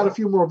Seward got a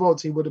few more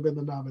votes, he would have been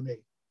the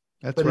nominee.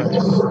 That's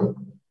right.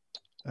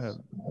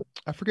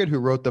 I forget who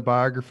wrote the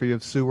biography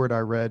of Seward I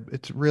read.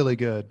 It's really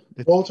good.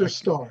 Walter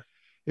Starr.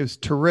 It was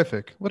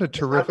terrific. What a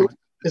terrific.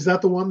 Is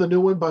that the one, the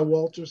new one by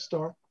Walter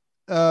Starr?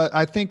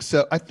 I think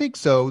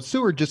so.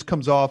 Seward just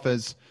comes off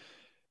as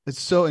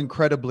so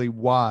incredibly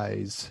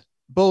wise,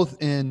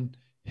 both in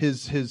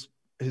his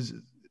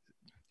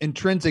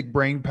intrinsic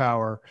brain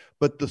power,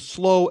 but the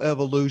slow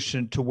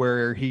evolution to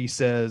where he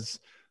says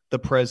the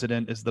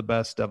president is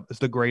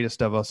the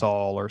greatest of us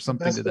all, or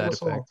something to that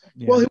effect.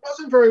 Yeah. Well, he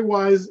wasn't very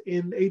wise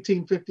in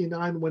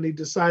 1859 when he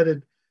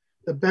decided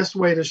the best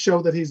way to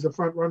show that he's the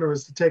front runner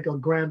is to take a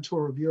grand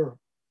tour of Europe.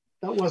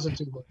 That wasn't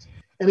too good.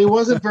 And he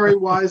wasn't very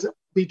wise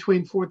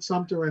between Fort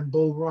Sumter and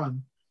Bull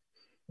Run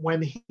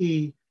when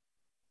he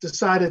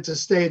decided to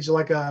stage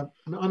like an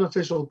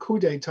unofficial coup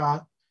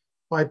d'etat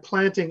by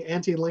planting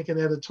anti-Lincoln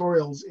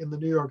editorials in the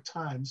New York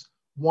Times.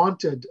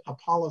 Wanted a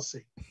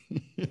policy,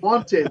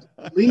 wanted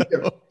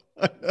leader.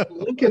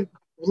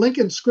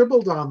 Lincoln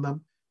scribbled on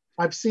them.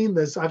 I've seen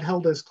this. I've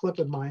held this clip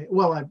in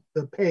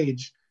the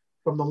page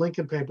from the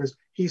Lincoln papers.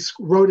 He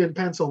wrote in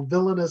pencil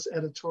villainous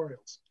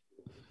editorials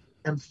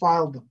and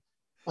filed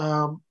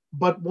them.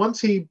 But once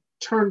he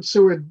told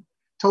Seward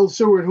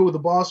who the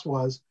boss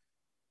was,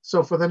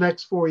 so for the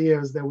next 4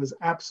 years, there was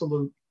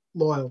absolute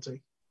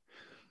loyalty.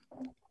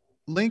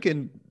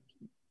 Lincoln,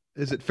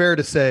 is it fair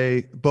to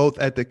say, both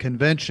at the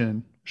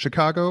convention,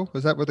 Chicago,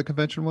 was that where the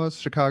convention was?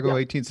 Chicago, yeah.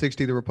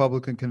 1860, the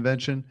Republican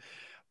convention.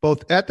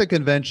 Both at the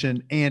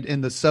convention and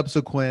in the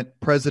subsequent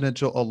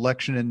presidential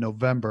election in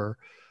November,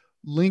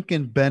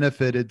 Lincoln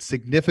benefited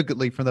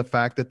significantly from the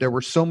fact that there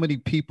were so many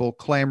people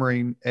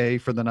clamoring, A,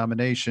 for the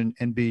nomination,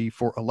 and B,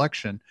 for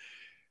election.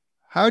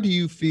 How do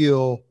you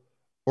feel,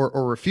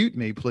 or refute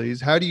me,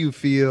 please, how do you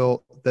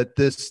feel that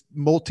this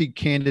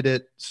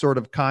multi-candidate sort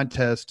of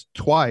contest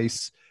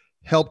twice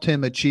helped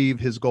him achieve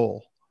his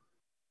goal?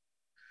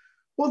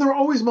 Well, there are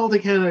always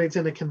multi-candidates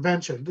in a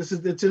convention.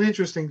 It's an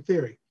interesting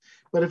theory.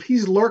 But if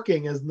he's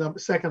lurking as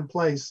second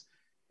place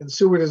and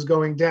Seward is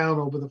going down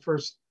over the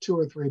first 2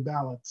 or 3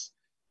 ballots,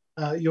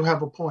 you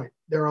have a point.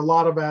 There are a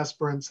lot of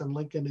aspirants, and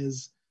Lincoln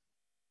is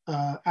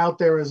out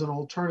there as an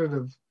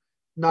alternative,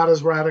 not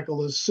as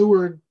radical as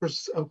Seward,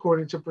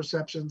 according to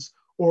perceptions,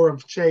 or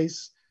of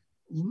Chase,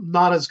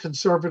 not as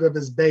conservative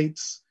as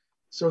Bates.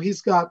 So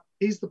he's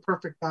the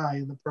perfect guy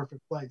in the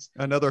perfect place.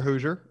 Another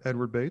Hoosier,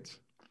 Edward Bates.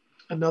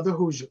 Another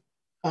Hoosier.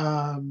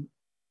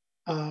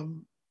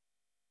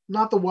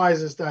 Not the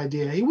wisest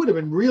idea. He would have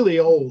been really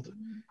old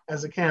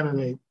as a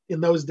candidate in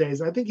those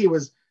days. I think he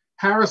was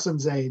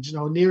Harrison's age,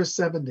 near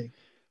 70.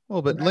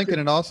 Well, but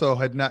Lincoln also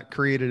had not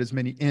created as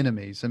many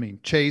enemies. I mean,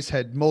 Chase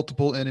had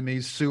multiple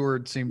enemies.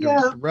 Seward seemed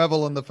to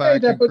revel in the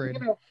fact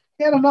that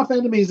he had enough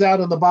enemies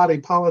out in the body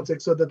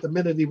politic so that the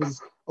minute he was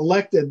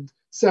elected,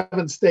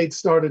 7 states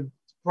started the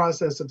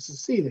process of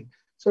seceding.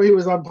 So he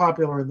was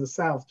unpopular in the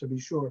South, to be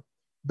sure.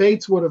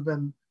 Bates would have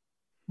been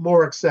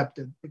more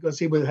accepted because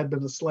he had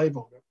been a slave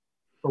owner,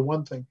 for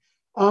one thing.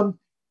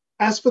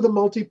 As for the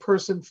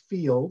multi-person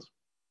field,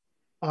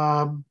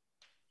 I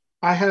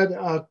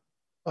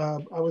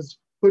was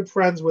good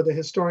friends with a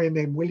historian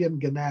named William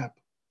Gannap,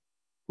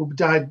 who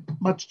died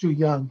much too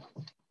young.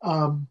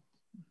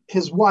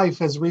 His wife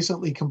has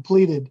recently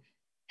completed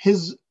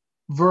his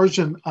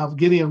version of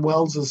Gideon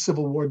Wells's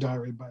Civil War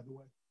diary, by the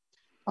way.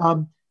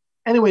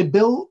 Anyway,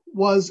 Bill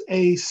was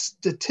a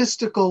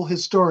statistical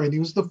historian. He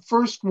was the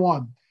first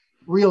one,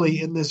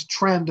 really, in this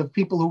trend of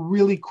people who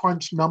really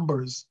crunch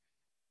numbers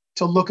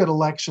to look at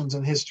elections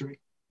and history.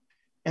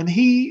 And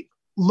he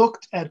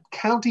looked at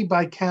county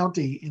by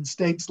county in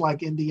states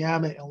like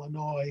Indiana,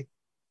 Illinois,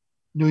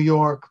 New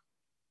York,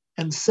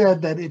 and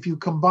said that if you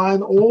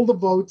combine all the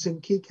votes in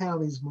key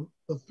counties,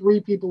 the 3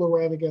 people who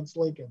ran against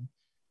Lincoln,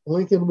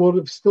 Lincoln would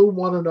have still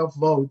won enough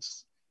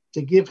votes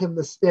to give him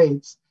the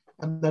states,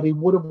 and that he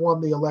would have won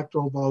the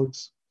electoral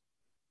votes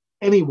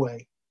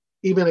anyway,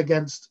 even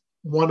against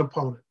one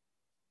opponent.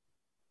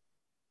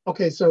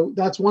 Okay, so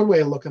that's one way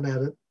of looking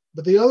at it.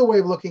 But the other way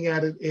of looking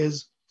at it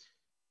is,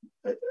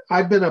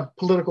 I've been a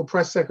political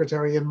press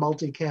secretary in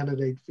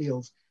multi-candidate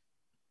fields.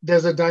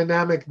 There's a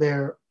dynamic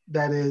there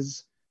that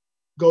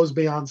goes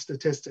beyond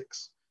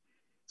statistics.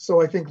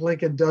 So I think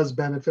Lincoln does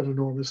benefit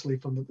enormously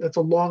from that's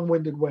a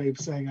long-winded way of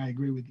saying I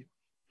agree with you.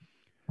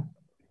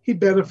 He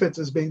benefits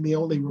as being the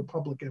only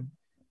Republican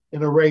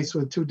in a race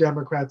with 2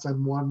 Democrats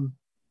and 1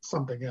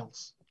 something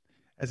else.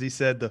 As he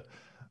said,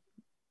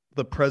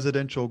 the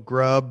presidential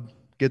grub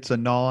gets a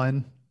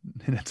non,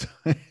 and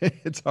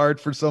it's hard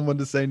for someone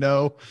to say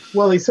no.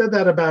 Well, he said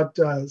that about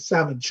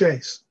Salmon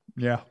Chase.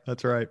 Yeah,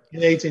 that's right.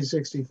 In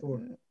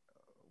 1864.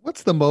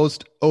 What's the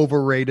most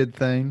overrated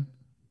thing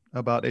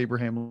about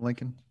Abraham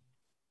Lincoln?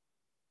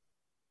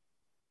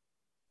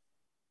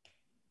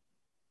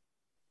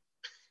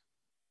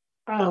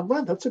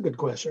 Well, that's a good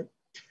question.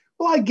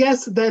 Well, I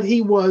guess that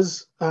he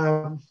was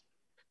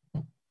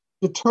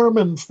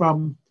determined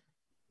from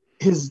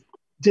his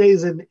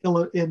days as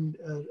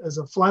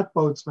a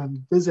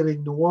flatboatsman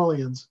visiting New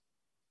Orleans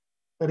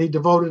that he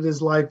devoted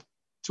his life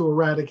to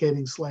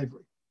eradicating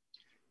slavery.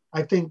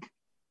 I think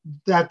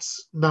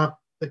that's not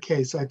the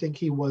case. I think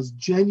he was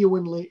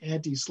genuinely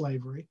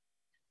anti-slavery,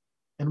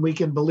 and we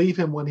can believe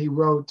him when he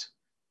wrote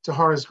to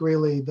Horace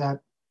Greeley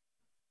that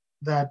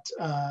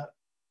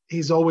he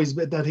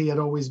had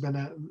always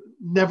been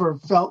never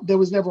felt, there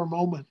was never a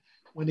moment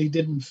when he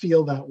didn't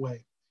feel that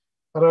way.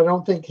 But I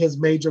don't think his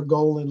major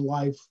goal in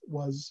life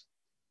was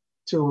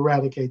to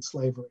eradicate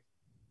slavery.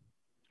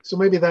 So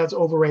maybe that's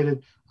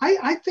overrated.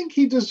 I think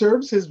he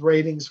deserves his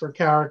ratings for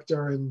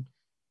character, and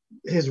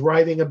his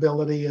writing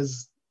ability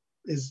is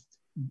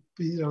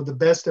the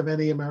best of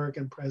any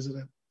American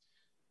president.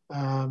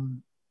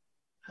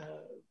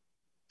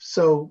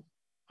 So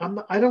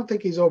I don't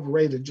think he's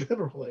overrated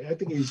generally. I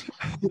think he's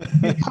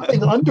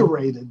becoming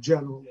underrated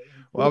generally.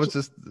 Well, I was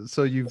just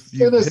you've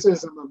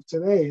cynicism of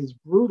today is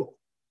brutal.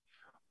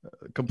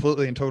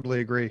 Completely and totally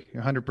agree.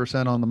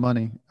 100% on the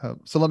money.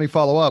 So let me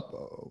follow up.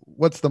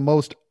 What's the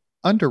most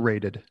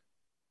underrated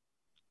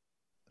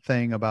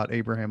thing about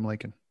Abraham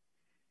Lincoln?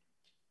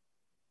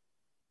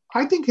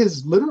 I think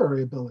his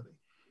literary ability.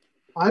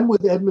 I'm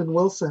with Edmund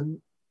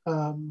Wilson,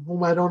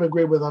 whom I don't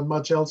agree with on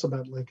much else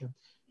about Lincoln,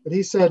 but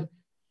he said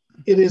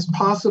it is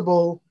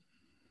possible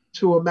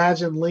to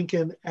imagine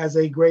Lincoln as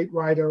a great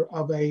writer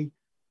of a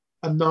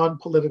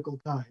non-political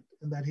kind,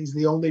 and that he's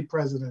the only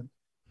president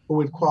who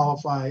would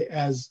qualify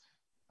as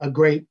a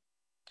great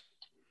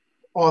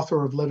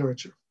author of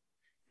literature.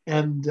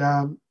 And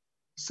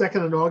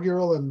second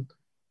inaugural and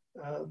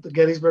the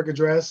Gettysburg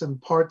Address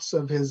and parts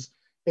of his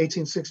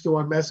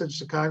 1861 message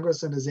to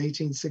Congress and his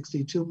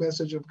 1862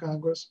 message of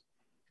Congress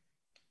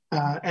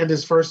and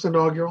his first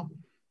inaugural.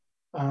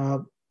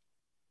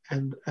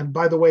 And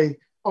by the way,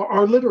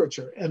 our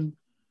literature. And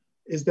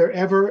is there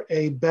ever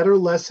a better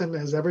lesson,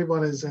 as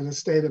everyone is in a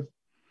state of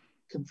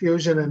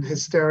confusion and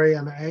hysteria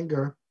and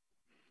anger,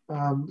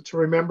 to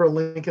remember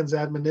Lincoln's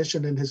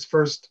admonition in his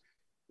first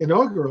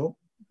inaugural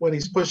when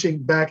he's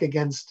pushing back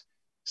against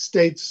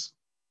states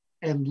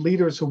and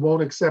leaders who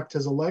won't accept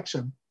his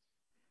election.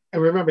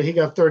 And remember, he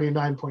got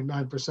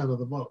 39.9% of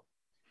the vote.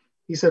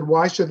 He said,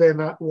 why should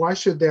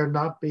there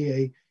not be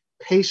a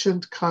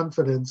patient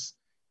confidence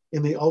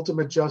in the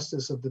ultimate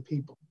justice of the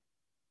people?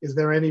 Is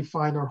there any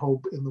finer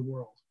hope in the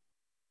world?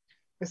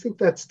 I think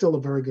that's still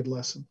a very good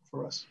lesson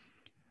for us.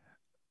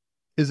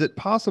 Is it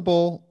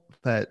possible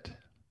that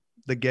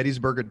the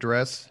Gettysburg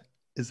Address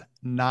is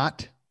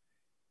not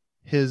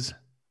his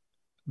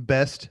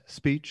best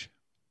speech?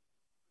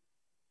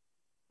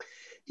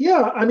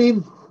 Yeah, I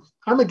mean,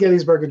 I'm a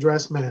Gettysburg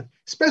Address man,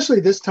 especially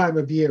this time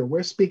of year.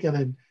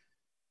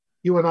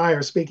 You and I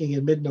are speaking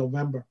in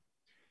mid-November.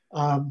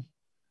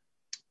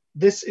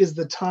 This is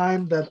the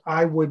time that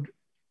I would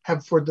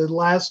have for the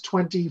last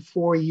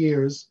 24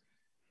 years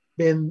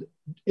been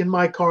in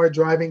my car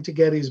driving to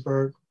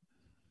Gettysburg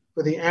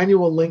for the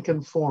annual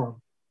Lincoln Forum,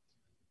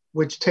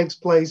 which takes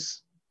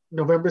place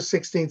November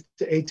 16th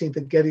to 18th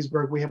at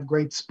Gettysburg. We have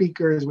great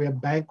speakers, we have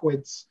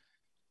banquets,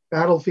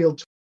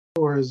 battlefield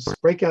tours,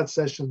 breakout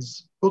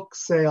sessions, book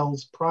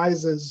sales,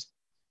 prizes,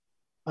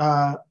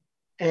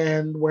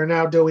 and we're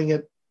now doing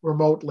it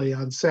remotely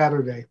on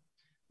Saturday,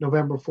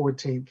 November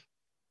 14th,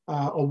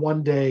 a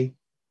one-day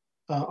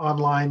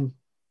online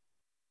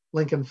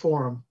Lincoln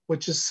Forum,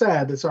 which is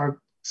sad. It's our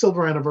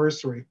silver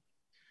anniversary,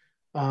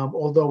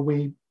 although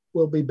we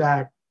will be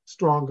back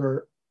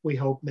stronger, we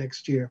hope,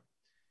 next year.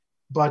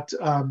 But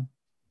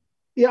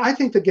yeah, I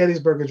think the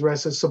Gettysburg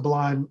Address is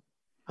sublime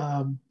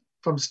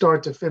from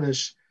start to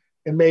finish,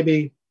 and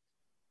maybe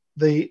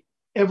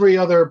every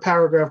other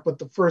paragraph but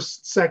the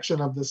first section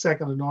of the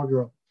second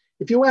inaugural.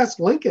 If you ask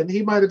Lincoln,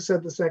 he might have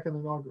said the second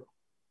inaugural.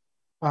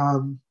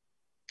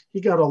 He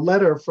got a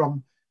letter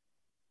from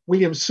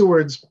William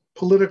Seward's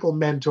political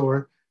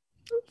mentor,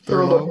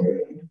 Thurlow,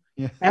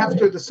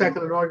 after the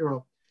second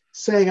inaugural,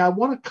 saying, I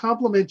want to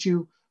compliment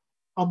you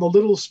on the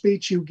little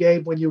speech you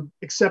gave when you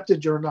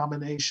accepted your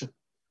nomination.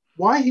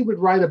 Why he would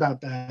write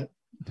about that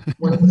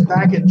when it was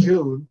back in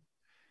June,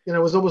 it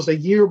was almost a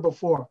year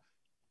before.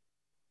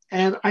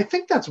 And I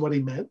think that's what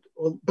he meant.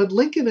 But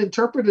Lincoln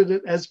interpreted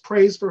it as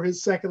praise for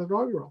his second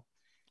inaugural.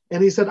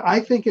 And he said, I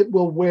think it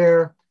will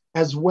wear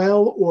as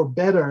well or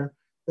better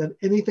than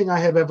anything I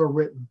have ever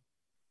written.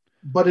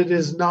 But it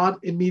is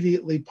not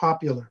immediately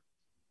popular.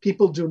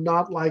 People do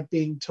not like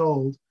being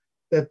told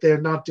that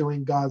they're not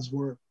doing God's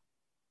work.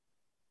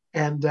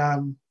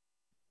 And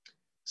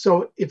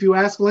so if you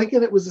ask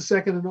Lincoln, it was the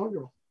second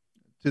inaugural.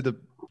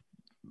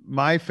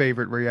 My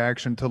favorite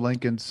reaction to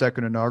Lincoln's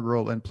second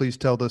inaugural, and please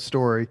tell this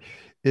story,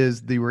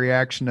 is the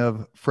reaction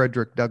of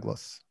Frederick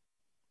Douglass.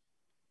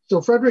 So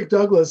Frederick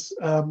Douglass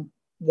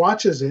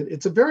watches it.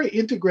 It's a very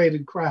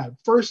integrated crowd,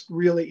 first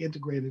really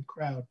integrated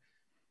crowd.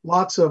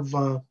 Lots of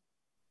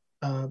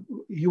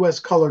U.S.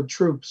 colored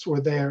troops were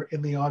there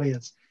in the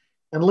audience.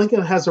 And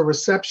Lincoln has a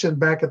reception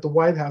back at the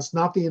White House,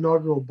 not the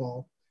inaugural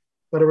ball,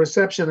 but a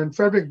reception. And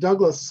Frederick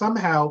Douglass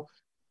somehow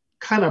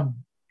kind of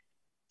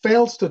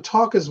fails to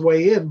talk his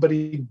way in, but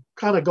he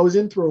kind of goes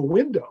in through a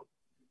window.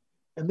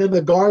 And then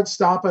the guards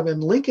stop him,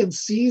 and Lincoln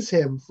sees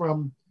him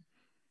from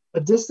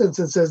a distance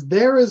and says,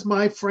 there is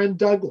my friend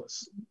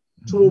Douglass,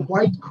 to a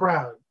white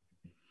crowd.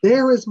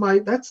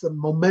 That's the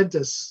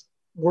momentous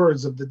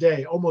words of the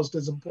day, almost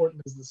as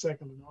important as the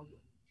second inaugural.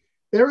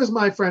 There is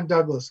my friend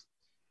Douglass.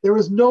 There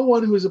is no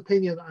one whose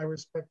opinion I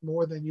respect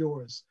more than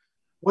yours.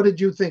 What did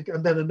you think?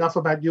 And then enough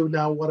about you,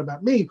 now what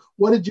about me?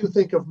 What did you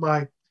think of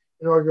my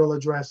inaugural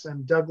address?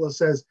 And Douglass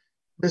says,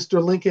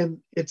 Mr.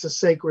 Lincoln, it's a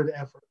sacred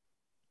effort.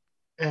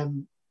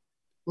 And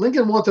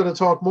Lincoln wanted to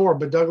talk more,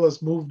 but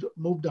Douglas moved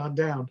on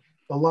down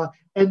the line.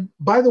 And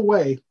by the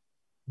way,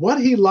 what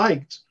he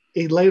liked,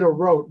 he later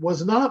wrote,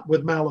 was not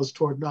with malice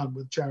toward none,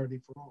 with charity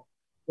for all.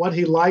 What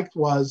he liked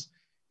was,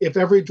 if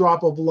every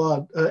drop of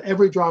blood,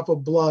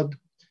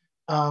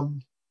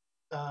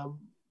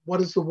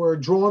 what is the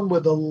word? Drawn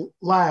with a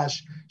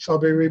lash shall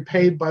be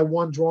repaid by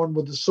one drawn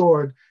with the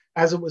sword,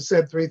 as it was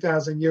said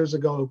 3,000 years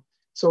ago.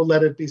 So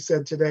let it be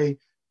said today,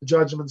 the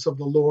judgments of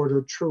the Lord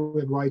are true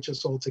and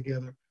righteous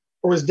altogether.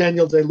 Or as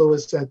Daniel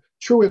Day-Lewis said,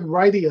 true and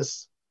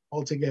righteous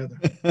altogether.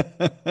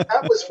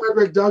 That was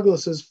Frederick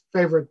Douglass's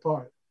favorite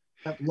part,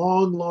 that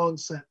long, long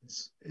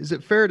sentence. Is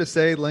it fair to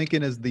say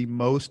Lincoln is the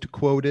most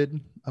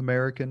quoted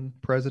American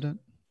president?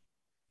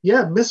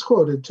 Yeah,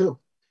 misquoted too,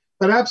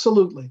 but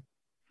absolutely.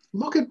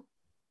 Look at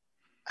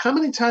how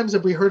many times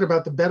have we heard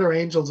about the better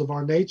angels of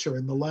our nature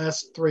in the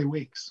last 3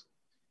 weeks?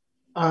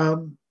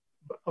 Barack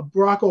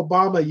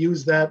Obama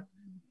used that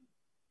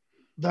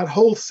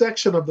whole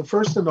section of the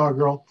first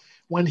inaugural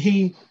when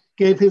he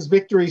gave his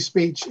victory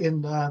speech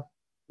in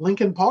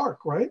Lincoln Park,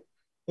 right?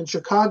 In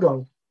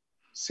Chicago,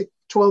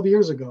 12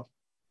 years ago,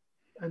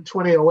 in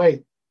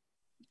 2008.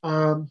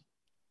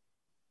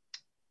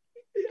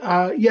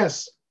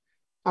 Yes,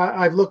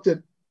 I've looked at,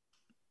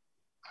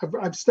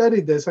 I've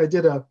studied this. I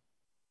did a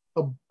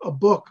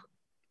book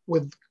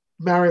with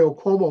Mario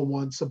Cuomo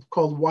once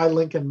called Why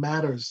Lincoln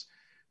Matters,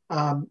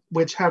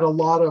 which had a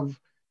lot of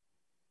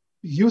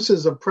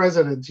uses of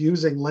presidents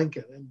using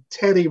Lincoln, and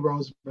Teddy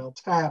Roosevelt,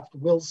 Taft,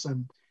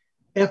 Wilson,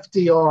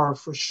 FDR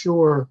for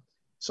sure,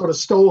 sort of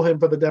stole him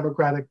for the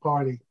Democratic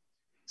Party.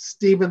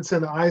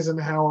 Stevenson,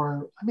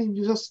 Eisenhower, I mean,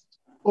 just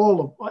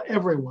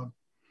everyone.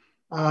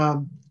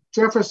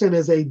 Jefferson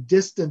is a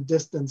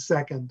distant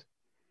second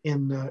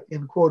in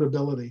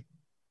quotability,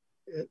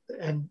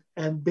 and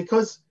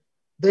because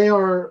they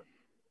are,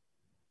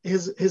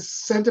 his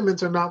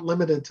sentiments are not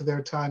limited to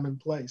their time and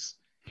place.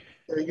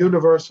 They're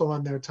universal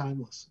and they're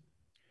timeless.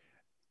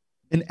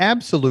 In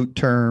absolute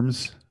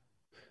terms,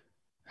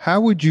 how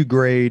would you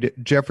grade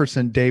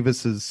Jefferson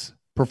Davis's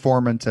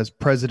performance as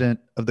president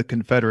of the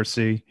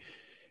Confederacy?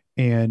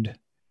 And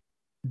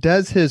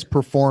does his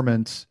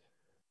performance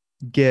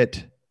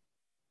get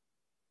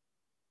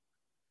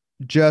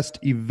just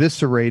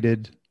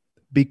eviscerated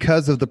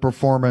because of the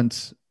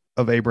performance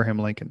of Abraham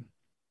Lincoln?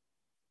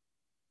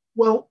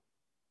 Well,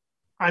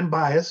 I'm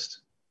biased,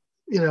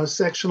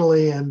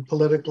 sectionally and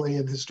politically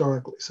and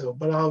historically.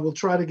 But I will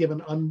try to give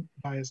an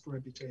unbiased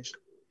reputation.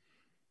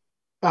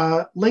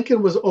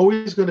 Lincoln was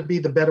always going to be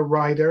the better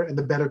writer and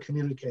the better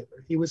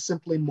communicator. He was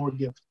simply more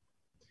gifted.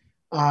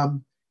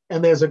 And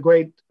there's a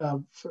great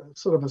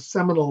sort of a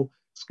seminal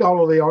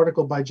scholarly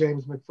article by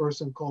James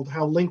McPherson called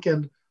How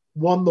Lincoln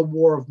Won the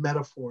War of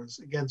Metaphors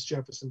Against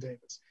Jefferson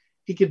Davis.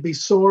 He could be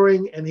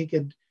soaring and he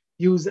could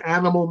use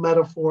animal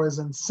metaphors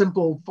and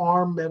simple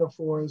farm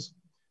metaphors.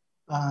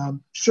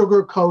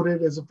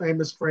 Sugar-coated is a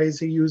famous phrase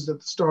he used at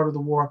the start of the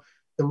war.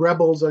 The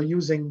rebels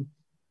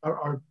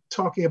are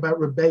talking about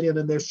rebellion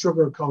and they're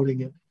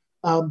sugar-coating it.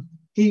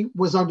 He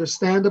was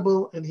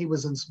understandable and he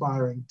was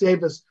inspiring.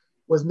 Davis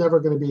was never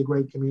going to be a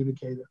great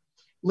communicator.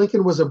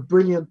 Lincoln was a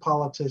brilliant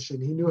politician.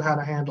 He knew how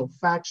to handle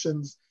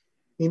factions.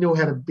 He knew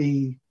how to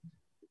be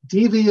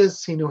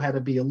devious. He knew how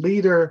to be a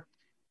leader.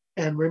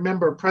 And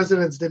remember,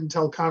 presidents didn't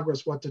tell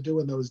Congress what to do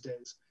in those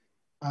days.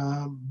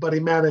 But he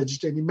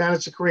managed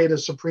to create a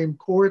Supreme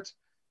Court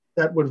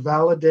that would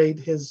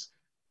validate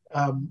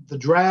the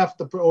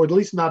draft, or at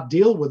least not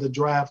deal with the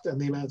draft and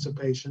the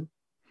emancipation.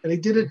 And he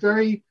did it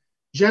very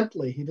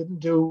gently. He didn't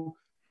do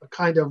a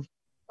kind of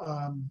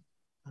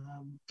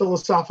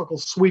philosophical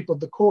sweep of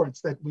the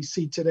courts that we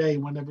see today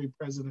when every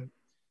president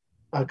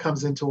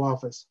comes into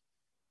office.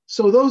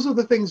 So those are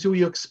the things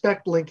you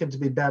expect Lincoln to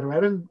be better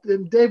at.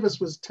 And Davis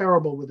was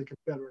terrible with the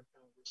Confederate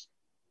Congress.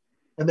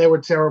 And they were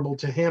terrible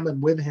to him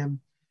and with him.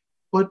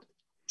 But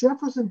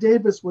Jefferson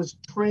Davis was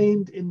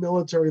trained in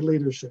military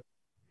leadership,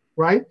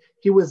 right?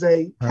 He was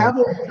a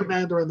cavalry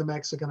commander in the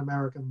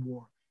Mexican-American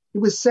War. He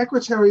was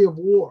Secretary of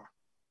War.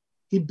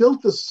 He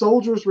built the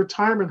Soldiers'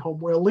 Retirement Home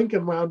where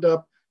Lincoln wound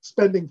up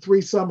spending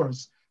 3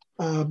 summers.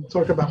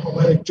 Talk about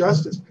poetic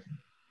justice.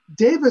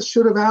 Davis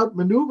should have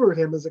outmaneuvered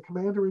him as a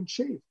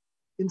commander-in-chief.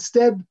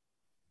 Instead,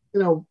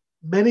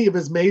 many of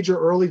his major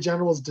early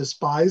generals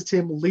despised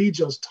him. Lee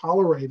just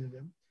tolerated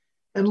him.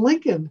 And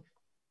Lincoln,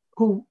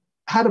 who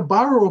had to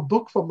borrow a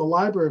book from the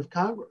Library of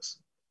Congress,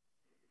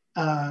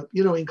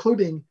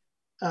 including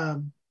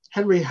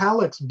Henry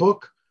Halleck's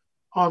book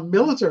on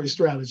military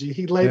strategy.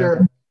 He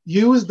later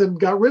used and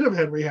got rid of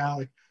Henry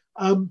Halleck.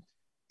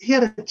 He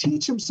had to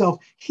teach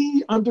himself.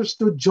 He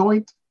understood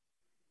joint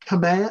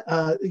command,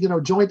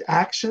 joint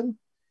action.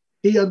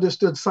 He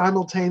understood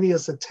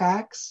simultaneous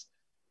attacks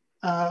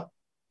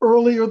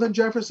earlier than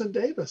Jefferson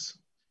Davis.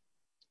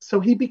 So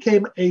he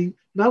became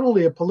not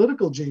only a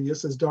political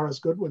genius, as Doris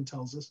Goodwin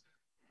tells us,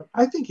 but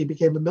I think he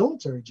became a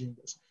military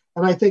genius.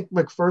 And I think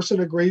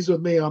McPherson agrees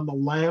with me on the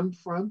land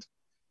front.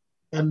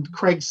 And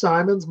Craig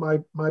Simons, my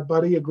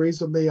buddy,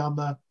 agrees with me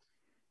about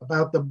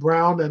the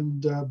brown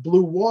and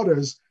blue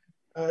waters.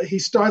 He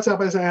starts out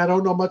by saying, I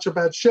don't know much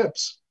about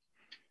ships.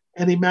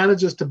 And he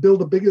manages to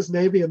build the biggest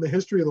navy in the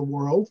history of the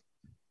world,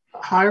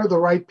 hire the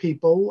right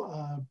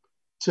people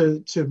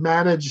to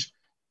manage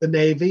the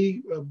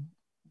navy,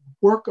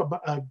 work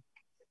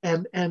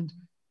and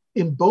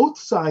in both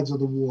sides of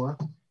the war,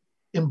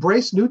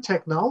 embrace new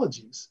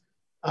technologies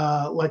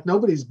like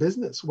nobody's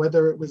business,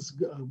 whether it was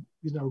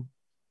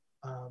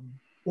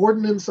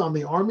ordnance on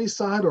the Army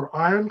side or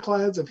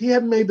ironclads. If he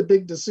hadn't made the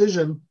big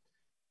decision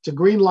to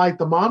green light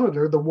the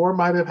Monitor, the war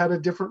might have had a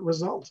different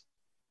result.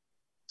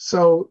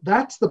 So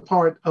that's the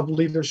part of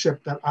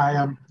leadership that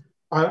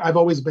I've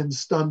always been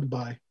stunned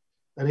by,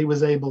 that he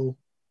was able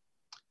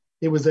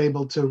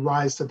to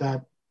rise to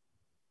that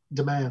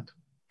demand.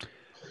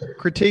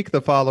 Critique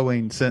the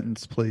following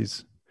sentence,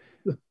 please.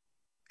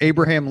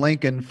 Abraham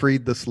Lincoln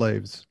freed the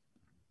slaves.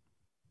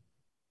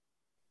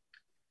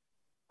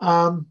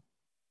 I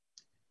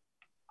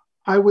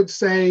would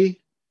say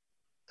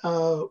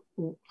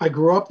I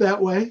grew up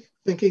that way,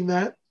 thinking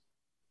that.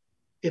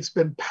 It's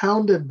been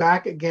pounded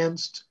back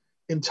against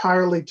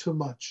entirely too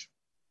much.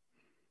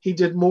 He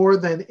did more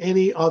than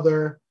any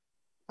other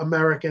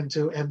American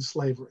to end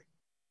slavery.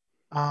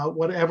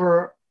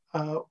 However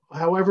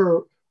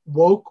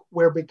woke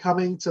we're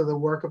becoming to the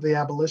work of the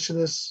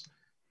abolitionists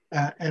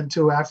and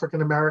to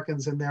African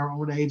Americans in their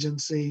own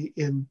agency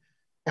in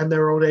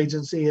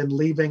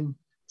leaving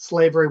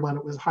slavery when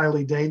it was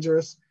highly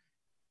dangerous.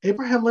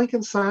 Abraham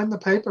Lincoln signed the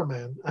paper,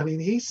 man. I mean,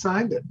 he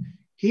signed it.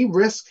 He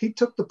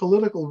took the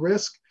political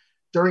risk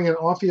during an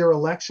off-year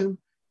election.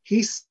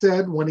 He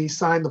said when he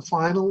signed the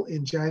final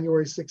in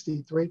January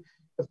 63,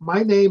 if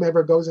my name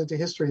ever goes into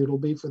history, it'll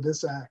be for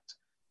this act.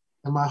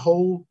 And my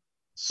whole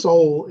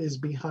soul is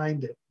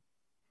behind it.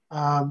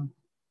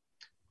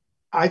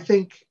 I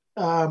think,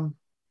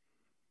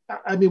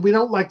 we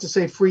don't like to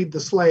say freed the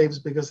slaves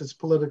because it's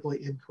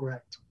politically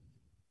incorrect.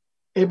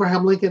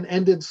 Abraham Lincoln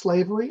ended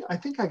slavery. I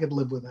think I could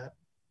live with that.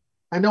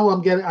 I know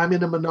I'm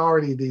in a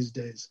minority these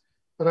days,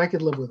 but I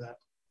could live with that.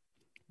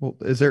 Well,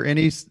 is there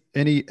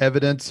any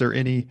evidence or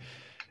any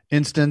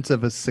instance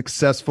of a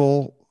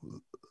successful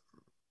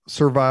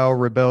servile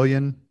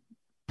rebellion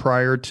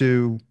prior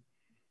to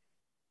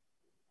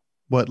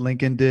what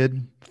Lincoln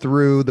did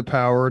through the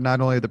power, not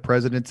only of the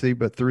presidency,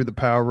 but through the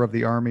power of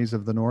the armies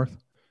of the North?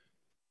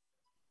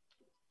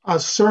 A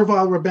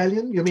servile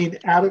rebellion? You mean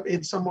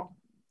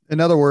In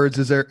other words,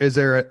 is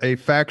there a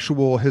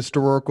factual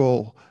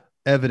historical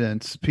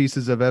evidence,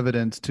 pieces of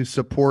evidence to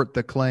support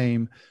the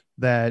claim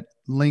that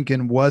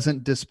Lincoln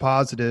wasn't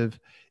dispositive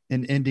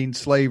in ending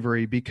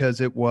slavery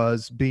because it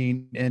was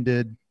being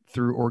ended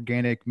through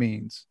organic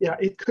means? Yeah,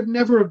 it could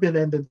never have been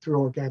ended through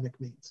organic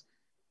means,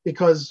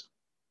 because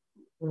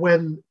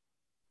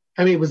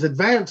it was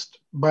advanced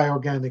by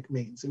organic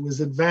means. It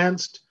was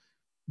advanced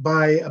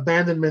by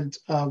abandonment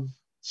of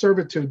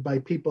servitude by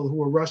people who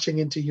were rushing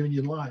into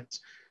Union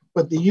lines.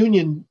 But the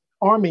Union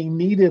Army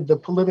needed the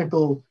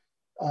political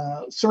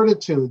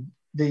certitude,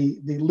 the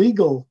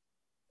legal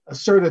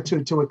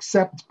certitude to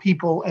accept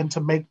people and to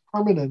make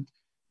permanent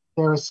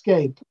their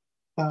escape,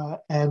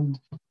 and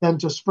then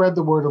to spread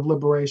the word of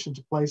liberation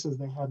to places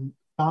they hadn't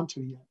gone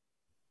to yet.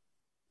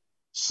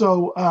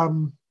 So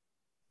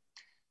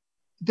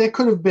there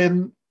could have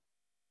been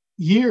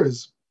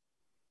years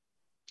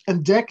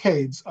and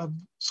decades of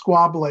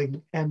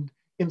squabbling and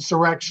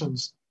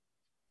insurrections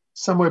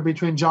somewhere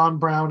between John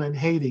Brown and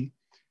Haiti.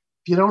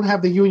 If you don't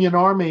have the Union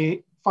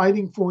Army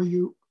fighting for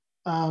you,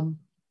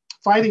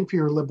 fighting for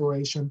your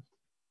liberation,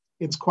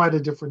 it's quite a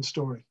different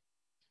story.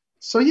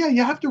 So yeah,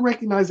 you have to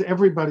recognize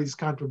everybody's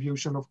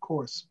contribution, of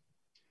course.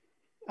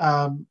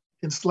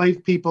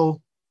 Enslaved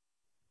people,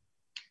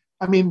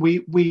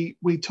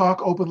 we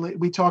talk openly,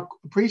 we talk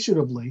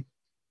appreciatively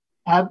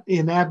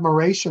in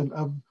admiration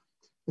of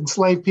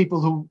enslaved people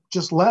who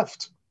just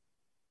left,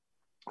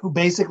 who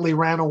basically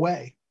ran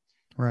away,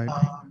 right,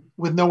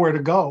 with nowhere to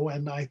go,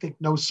 and I think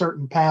no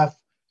certain path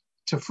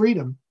to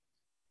freedom.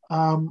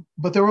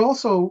 But there were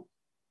also,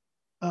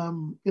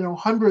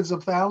 hundreds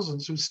of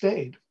thousands who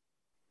stayed,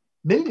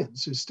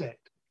 millions who stayed,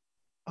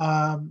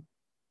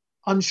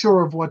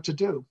 unsure of what to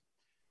do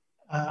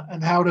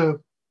and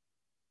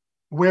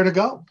where to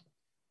go.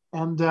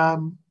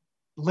 And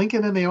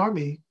Lincoln and the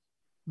Army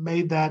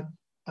made that,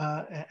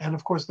 and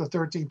of course the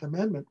 13th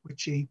Amendment,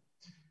 which he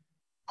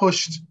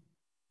pushed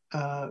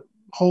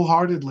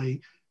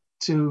wholeheartedly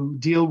to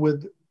deal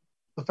with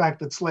the fact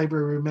that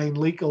slavery remained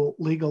legal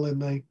in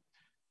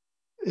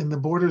the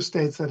border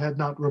states that had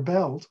not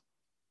rebelled.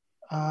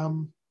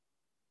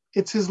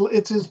 It's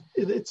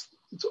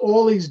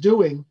all he's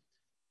doing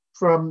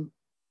from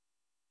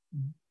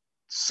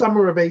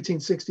summer of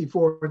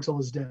 1864 until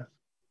his death,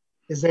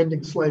 is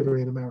ending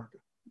slavery in America.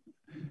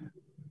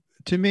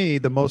 To me,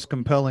 the most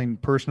compelling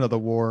person of the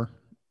war,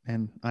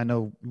 and I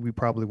know we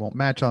probably won't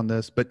match on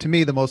this, but to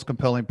me, the most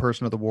compelling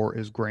person of the war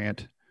is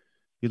Grant,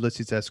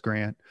 Ulysses S.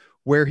 Grant,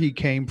 where he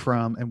came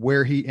from and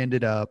where he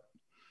ended up,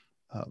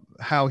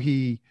 how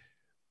he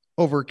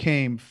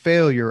overcame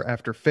failure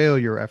after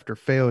failure after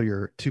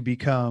failure to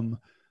become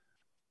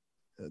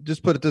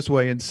just put it this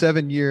way, in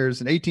 7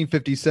 years, in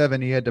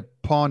 1857, he had to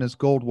pawn his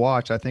gold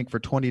watch, I think, for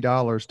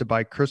 $20 to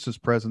buy Christmas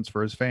presents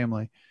for his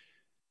family.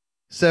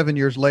 7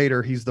 years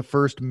later, he's the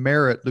first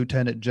merit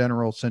lieutenant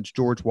general since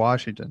George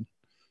Washington.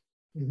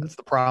 Mm-hmm. That's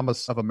the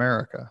promise of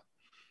America.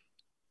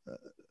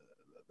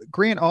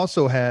 Grant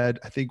also had,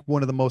 I think,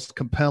 one of the most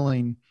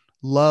compelling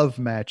love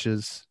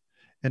matches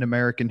in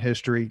American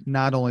history,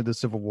 not only the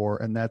Civil War,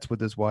 and that's with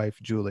his wife,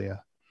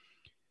 Julia.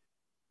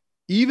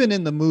 Even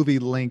in the movie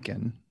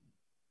Lincoln,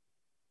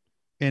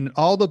 in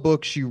all the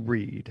books you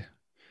read,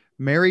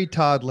 Mary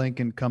Todd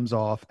Lincoln comes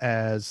off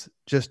as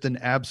just an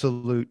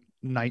absolute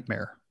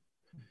nightmare.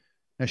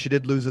 Now, she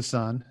did lose a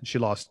son. She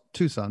lost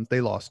two sons.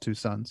 They lost two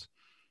sons.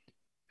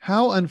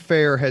 How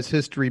unfair has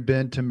history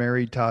been to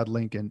Mary Todd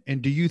Lincoln?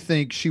 And do you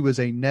think she was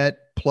a net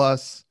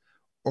plus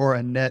or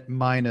a net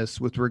minus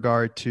with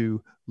regard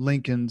to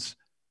Lincoln's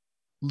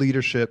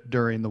leadership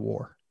during the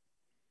war?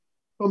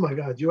 Oh my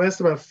God, you asked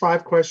about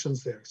 5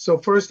 questions there. So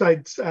first,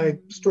 I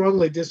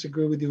strongly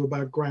disagree with you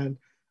about Grant.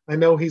 I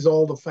know he's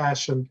all the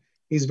fashion.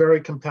 He's very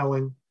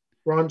compelling.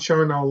 Ron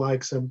Chernow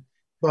likes him,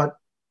 but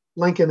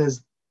Lincoln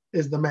is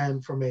the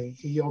man for me.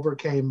 He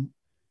overcame,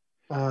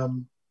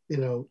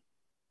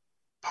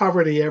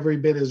 poverty every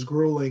bit as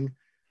grueling,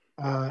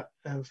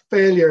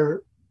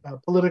 failure,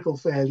 political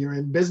failure,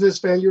 and business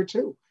failure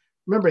too.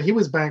 Remember, he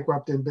was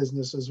bankrupt in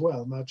business as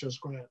well, not just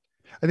Grant.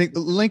 I think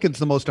Lincoln's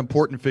the most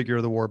important figure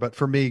of the war, but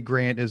for me,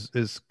 Grant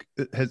is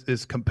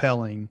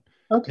compelling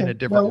in a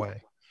different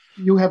way.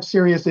 You have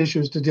serious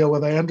issues to deal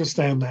with. I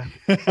understand that.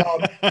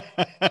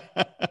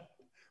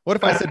 What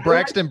if I said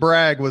Braxton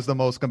Bragg was the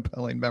most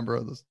compelling member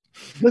of this?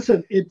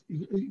 Listen,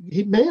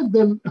 he may have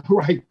been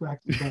right,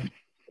 Braxton Bragg.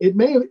 He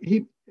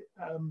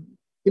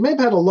may have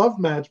had a love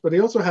match, but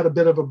he also had a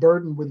bit of a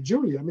burden with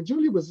Julia. I mean,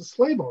 Julia was a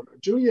slave owner.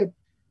 Julia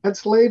had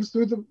slaves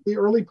through the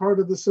early part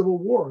of the Civil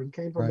War and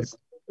came from a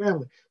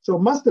family. So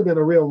it must have been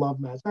a real love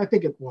match. I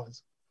think it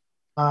was.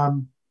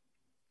 And,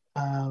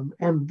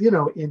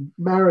 in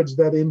marriage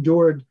that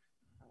endured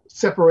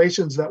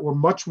separations that were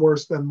much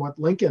worse than what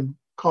Lincoln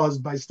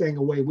caused by staying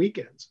away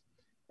weekends.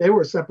 They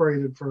were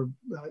separated for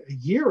a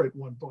year at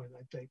one point,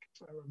 I think,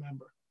 if I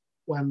remember,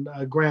 when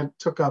Grant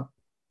took up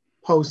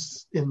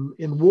posts in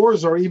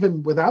wars or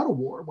even without a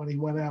war when he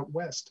went out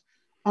west.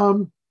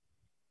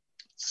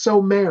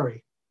 So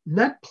Mary,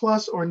 net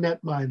plus or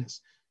net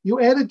minus? You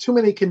added too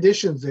many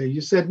conditions there.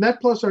 You said net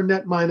plus or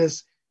net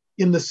minus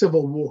in the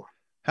Civil War.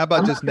 How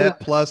about just net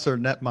plus or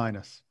net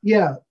minus?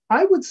 Yeah,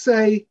 I would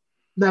say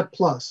net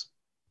plus.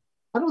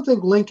 I don't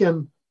think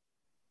Lincoln,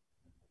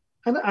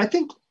 and I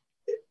think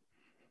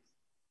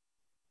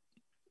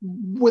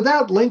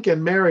without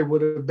Lincoln, Mary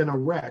would have been a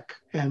wreck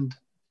and,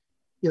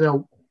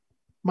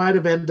 might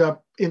have ended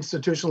up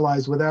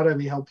institutionalized without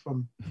any help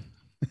from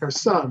her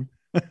son.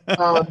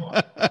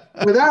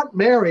 Without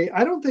Mary,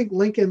 I don't think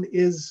Lincoln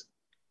is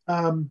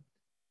a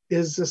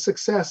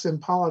success in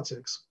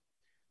politics.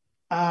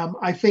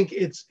 I think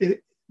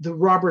the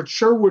Robert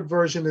Sherwood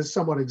version is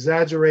somewhat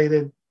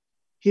exaggerated.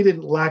 He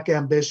didn't lack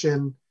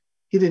ambition.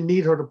 He didn't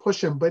need her to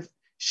push him, but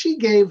she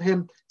gave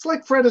him, it's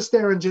like Fred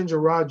Astaire and Ginger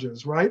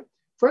Rogers, right?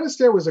 Fred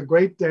Astaire was a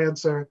great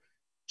dancer.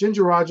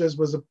 Ginger Rogers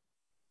was a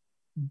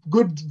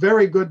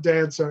very good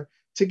dancer.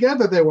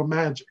 Together they were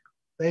magic.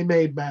 They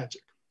made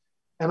magic.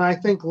 And I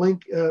think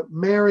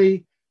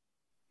Mary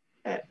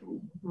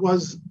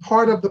was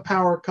part of the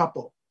power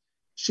couple.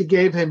 She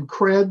gave him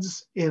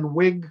creds in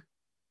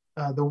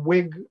the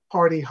Whig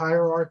party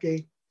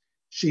hierarchy.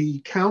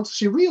 She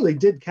really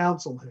did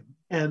counsel him.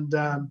 And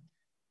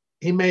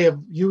he may have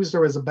used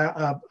her as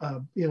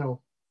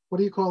what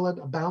do you call it?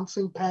 A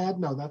bouncing pad?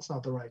 No, that's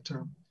not the right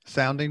term.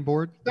 Sounding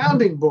board?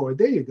 Sounding board.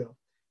 There you go.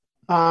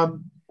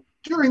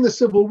 During the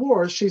Civil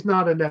War, she's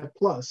not a net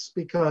plus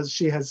because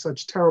she has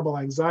such terrible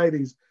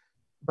anxieties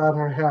about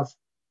her half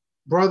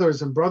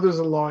brothers and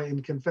brothers-in-law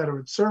in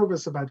Confederate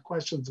service, about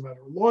questions about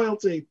her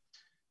loyalty,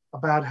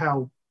 about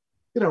how,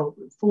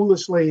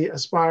 foolishly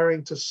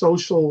aspiring to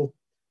social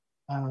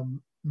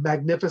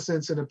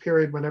magnificence in a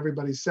period when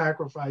everybody's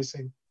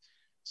sacrificing.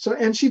 So,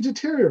 and she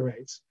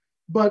deteriorates.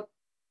 But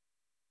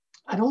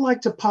I don't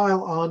like to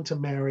pile on to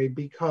Mary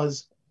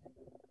because,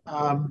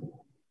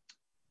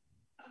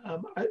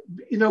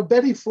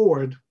 Betty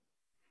Ford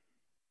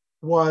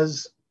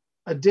was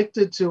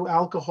addicted to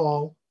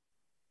alcohol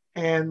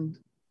and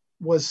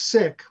was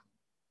sick,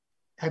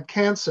 had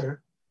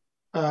cancer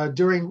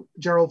during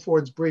Gerald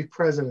Ford's brief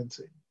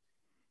presidency,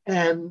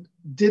 and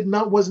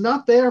was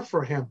not there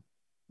for him.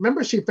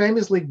 Remember, she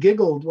famously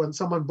giggled when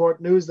someone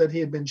brought news that he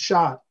had been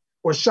shot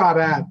or shot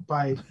at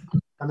by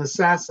an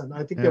assassin.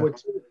 I think there were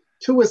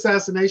two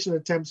assassination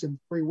attempts in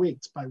 3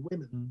 weeks by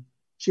women. Mm-hmm.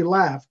 She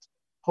laughed,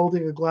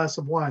 holding a glass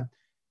of wine.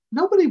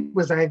 Nobody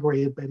was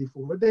angry at Betty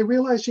Ford. They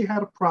realized she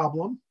had a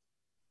problem,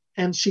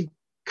 and she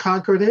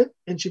conquered it,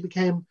 and she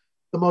became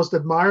the most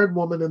admired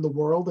woman in the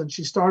world, and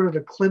she started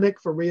a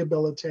clinic for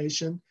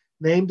rehabilitation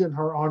named in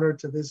her honor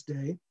to this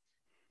day,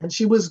 and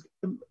she was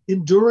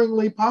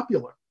enduringly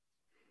popular.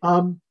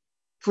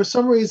 For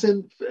some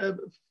reason,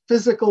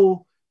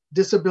 physical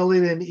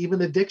disability and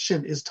even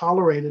addiction is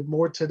tolerated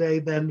more today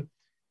than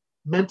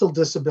mental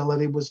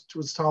disability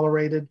was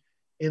tolerated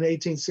in the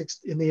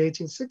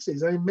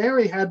 1860s. I mean,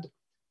 Mary had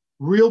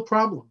real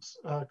problems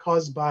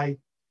caused by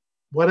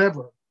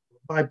whatever,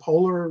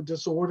 bipolar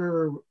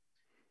disorder,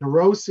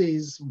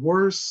 neuroses,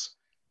 worse,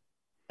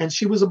 and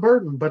she was a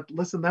burden. But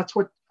listen, that's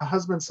what a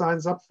husband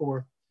signs up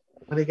for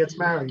when he gets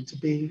married, to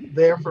be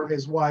there for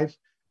his wife.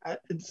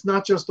 It's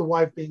not just the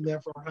wife being there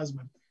for her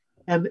husband.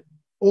 And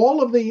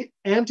all of the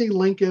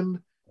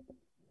anti-Lincoln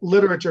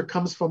literature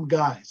comes from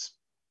guys.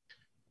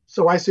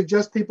 So I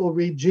suggest people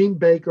read Jean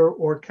Baker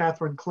or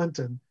Catherine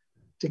Clinton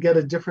to get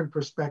a different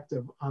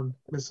perspective on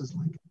Mrs.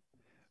 Lincoln.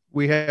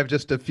 We have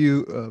just a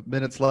few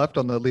minutes left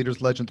on the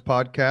Leaders Legends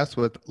podcast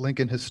with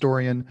Lincoln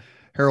historian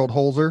Harold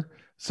Holzer.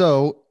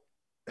 So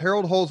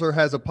Harold Holzer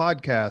has a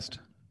podcast.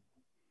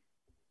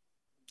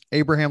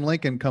 Abraham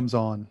Lincoln comes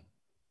on.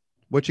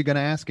 What you going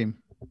to ask him?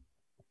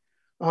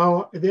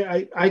 Oh,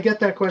 I get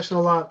that question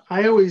a lot.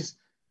 I always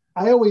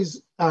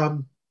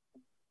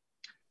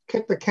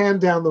kick the can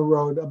down the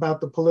road about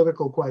the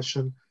political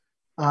question.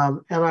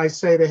 And I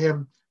say to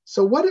him,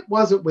 so what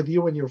was it with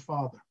you and your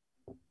father?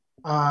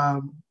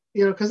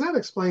 Because that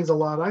explains a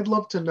lot. I'd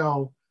love to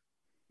know,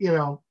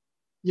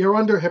 you're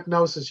under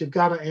hypnosis. You've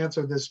got to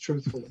answer this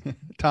truthfully.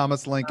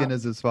 Thomas Lincoln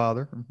is his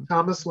father.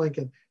 Thomas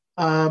Lincoln.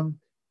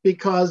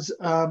 Because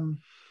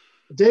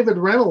David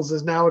Reynolds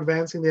is now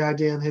advancing the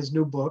idea in his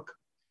new book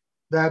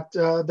that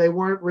they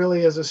weren't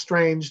really as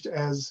estranged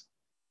as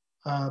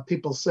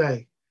people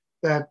say,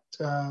 that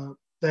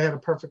they had a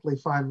perfectly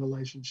fine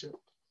relationship.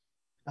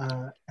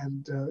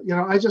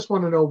 I just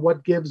want to know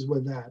what gives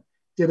with that.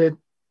 Did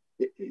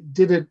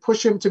it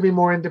push him to be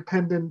more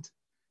independent?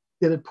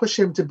 Did it push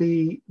him to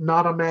be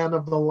not a man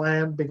of the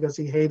land because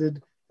he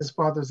hated his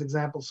father's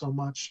example so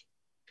much?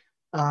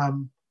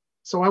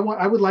 So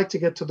I would like to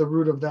get to the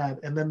root of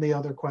that, and then the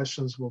other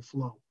questions will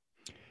flow.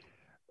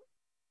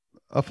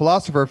 A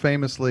philosopher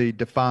famously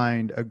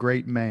defined a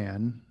great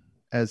man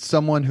as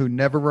someone who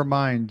never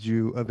reminds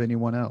you of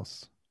anyone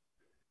else.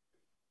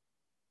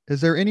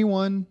 Is there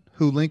anyone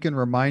who Lincoln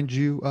reminds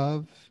you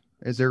of?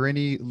 Is there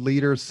any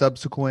leader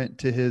subsequent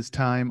to his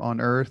time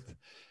on earth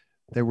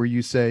that where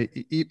you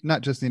say,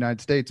 not just in the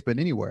United States, but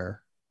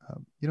anywhere,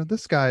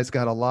 this guy's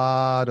got a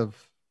lot of,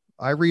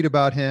 I read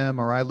about him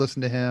or I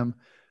listen to him,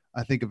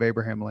 I think of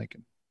Abraham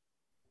Lincoln?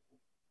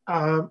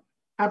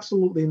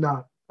 Absolutely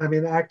not. I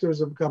mean, actors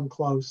have come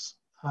close.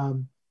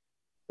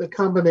 The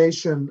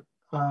combination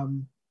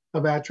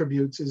of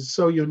attributes is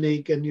so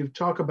unique, and you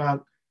talk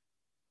about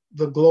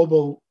the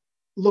global,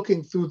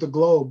 looking through the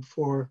globe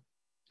for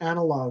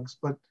analogs,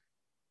 but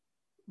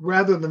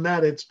rather than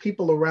that, it's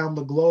people around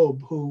the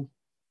globe who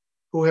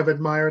have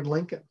admired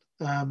Lincoln.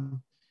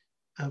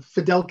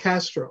 Fidel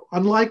Castro,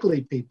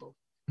 unlikely people.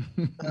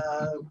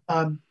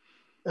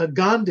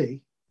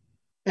 Gandhi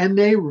and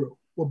Nehru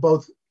were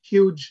both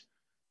huge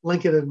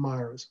Lincoln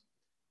admirers.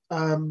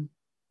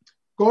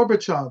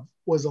 Gorbachev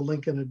was a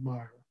Lincoln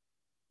admirer.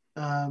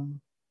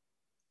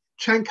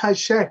 Chiang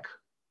Kai-shek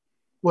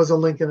was a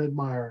Lincoln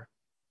admirer.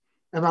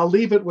 And I'll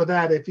leave it with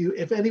that.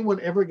 If anyone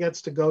ever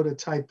gets to go to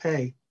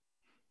Taipei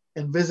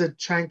and visit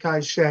Chiang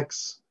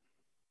Kai-shek's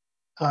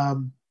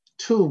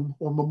tomb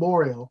or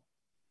memorial,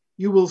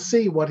 you will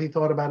see what he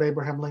thought about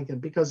Abraham Lincoln,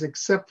 because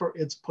except for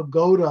its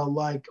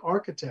pagoda-like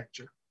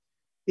architecture,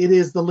 it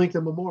is the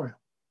Lincoln Memorial.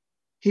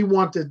 He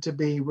wanted to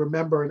be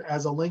remembered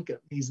as a Lincoln.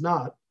 He's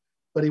not,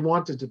 but he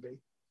wanted to be.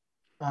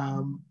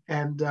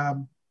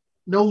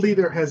 No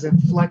leader has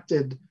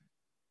inflected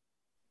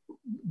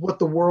what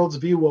the world's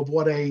view of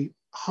what a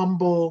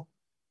humble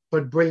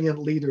but brilliant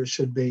leader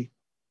should be.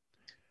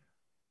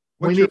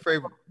 What's your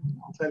favorite?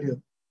 I'll tell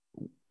you.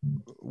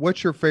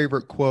 What's your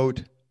favorite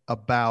quote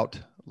about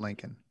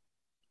Lincoln?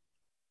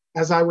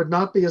 As I would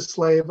not be a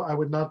slave, I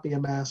would not be a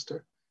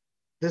master.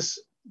 This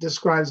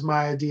describes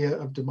my idea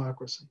of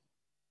democracy.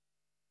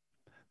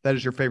 That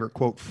is your favorite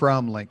quote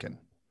from Lincoln?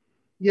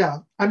 Yeah.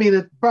 I mean,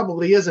 it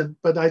probably isn't,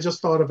 but I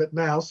just thought of it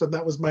now, so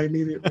that was my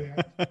immediate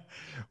reaction.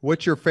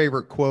 What's your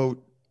favorite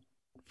quote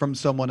from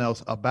someone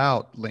else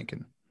about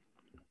Lincoln?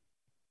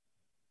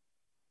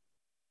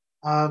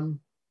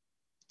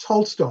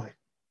 Tolstoy,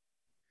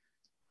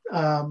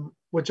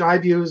 which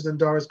I've used and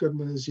Doris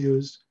Goodman has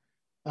used,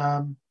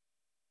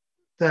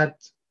 that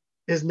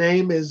his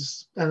name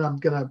is, and I'm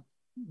going to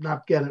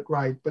not get it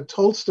right, but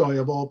Tolstoy,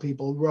 of all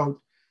people, wrote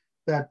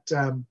that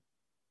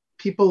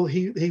he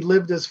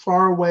lived as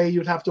far away,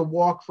 you'd have to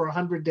walk for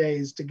 100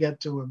 days to get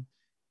to him,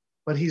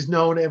 but he's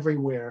known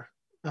everywhere.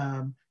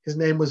 His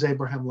name was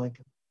Abraham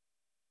Lincoln.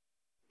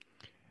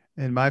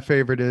 And my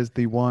favorite is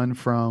the one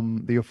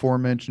from the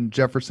aforementioned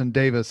Jefferson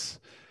Davis.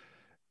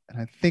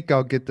 And I think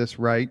I'll get this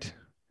right.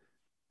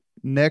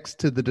 Next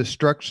to the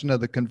destruction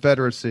of the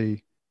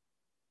Confederacy,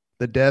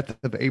 the death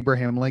of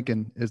Abraham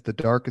Lincoln is the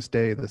darkest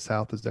day the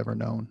South has ever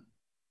known.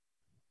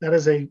 That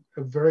is a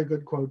very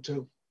good quote,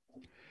 too.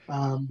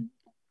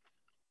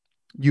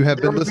 You have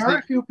been listening.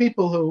 Very few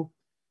people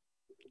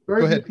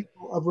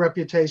of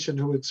reputation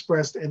who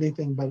expressed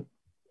anything but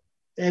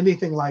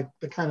anything like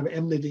the kind of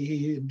enmity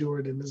he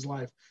endured in his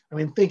life. I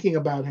mean, thinking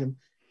about him,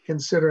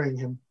 considering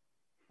him.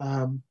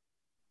 The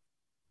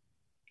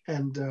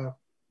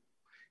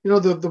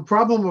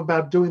problem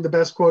about doing the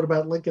best quote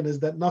about Lincoln is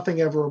that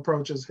nothing ever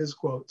approaches his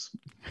quotes.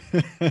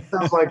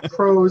 Sounds like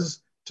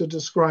prose to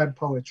describe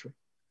poetry.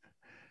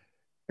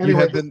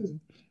 Anyway,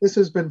 this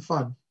has been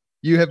fun.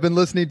 You have been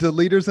listening to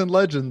Leaders and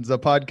Legends, a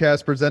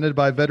podcast presented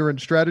by Veteran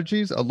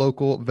Strategies, a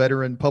local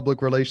veteran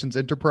public relations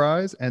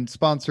enterprise, and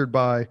sponsored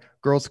by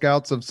Girl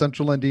Scouts of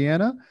Central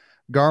Indiana,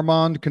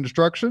 Garmong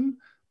Construction,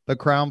 the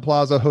Crowne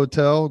Plaza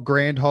Hotel,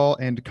 Grand Hall,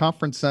 and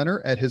Conference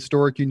Center at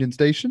Historic Union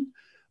Station,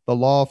 the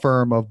law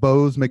firm of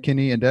Bose,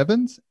 McKinney, and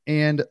Evans,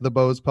 and the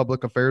Bose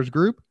Public Affairs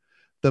Group,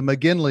 the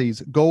McGinley's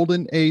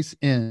Golden Ace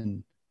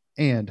Inn,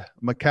 and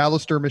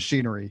MacAllister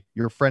Machinery,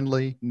 your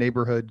friendly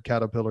neighborhood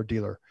Caterpillar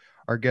dealer.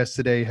 Our guest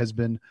today has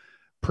been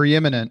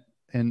preeminent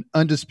and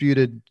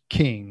undisputed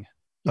king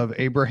of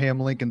Abraham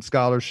Lincoln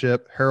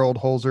Scholarship, Harold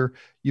Holzer.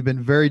 You've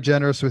been very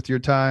generous with your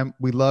time.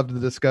 We loved the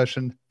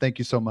discussion. Thank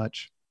you so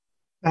much.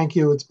 Thank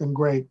you. It's been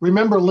great.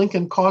 Remember,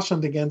 Lincoln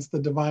cautioned against the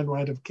divine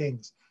right of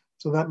kings,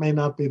 so that may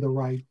not be the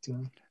right.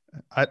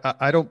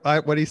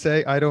 What do you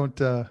say? I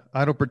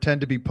don't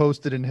pretend to be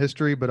posted in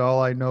history, but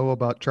all I know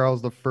about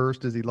Charles I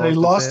is he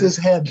lost his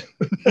head.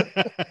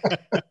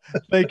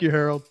 Thank you,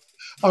 Harold.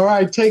 All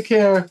right. Take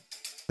care.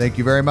 Thank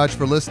you very much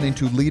for listening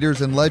to Leaders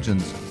and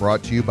Legends,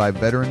 brought to you by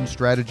Veteran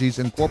Strategies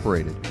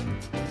Incorporated.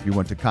 If you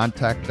want to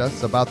contact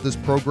us about this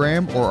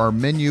program or our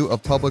menu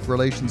of public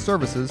relations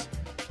services,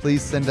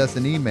 please send us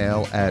an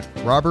email at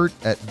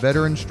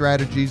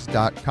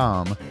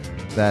robert@veteranstrategies.com.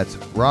 That's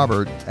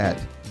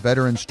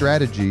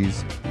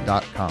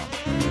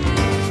robert@veteranstrategies.com.